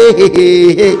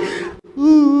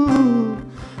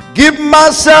 Give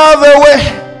myself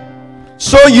away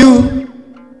so you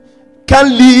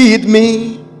can lead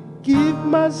me. Give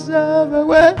myself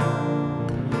away.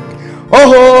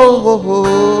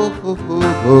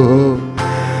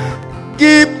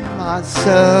 Give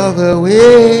myself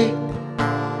away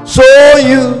so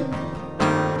you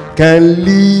can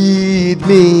lead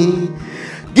me.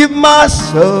 Give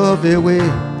myself away.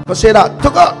 But say that to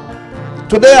God.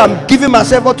 Today I'm giving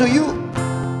myself up to you.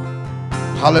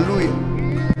 Hallelujah.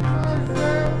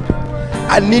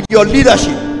 I need your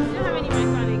leadership.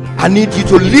 I need you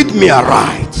to lead me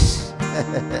aright.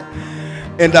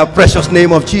 In the precious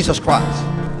name of Jesus Christ.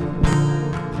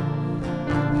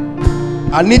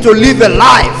 I need to live a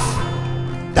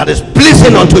life that is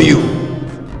pleasing unto you.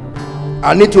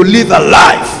 I need to live a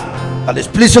life that is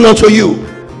pleasing unto you.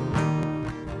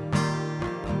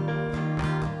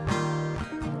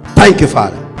 Thank you,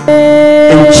 Father.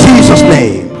 In Jesus'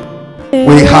 name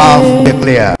we have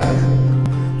declared.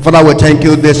 Father, we thank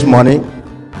you this morning.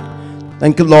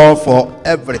 Thank you, Lord, for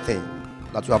everything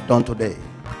that you have done today.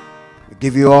 We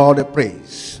give you all the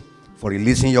praise for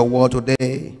releasing your word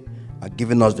today and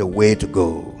giving us the way to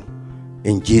go.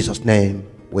 In Jesus' name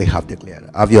we have declared.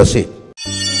 Have your seat.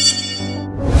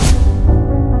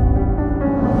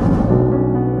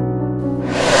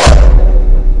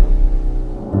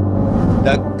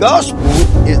 The gospel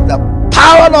is the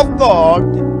power of God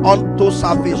unto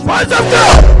salvation. Voice of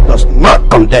God does not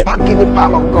condemn. Back in the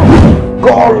power of God.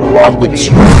 God loves with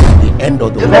you. The end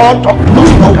of the Lord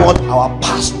does not want our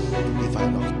past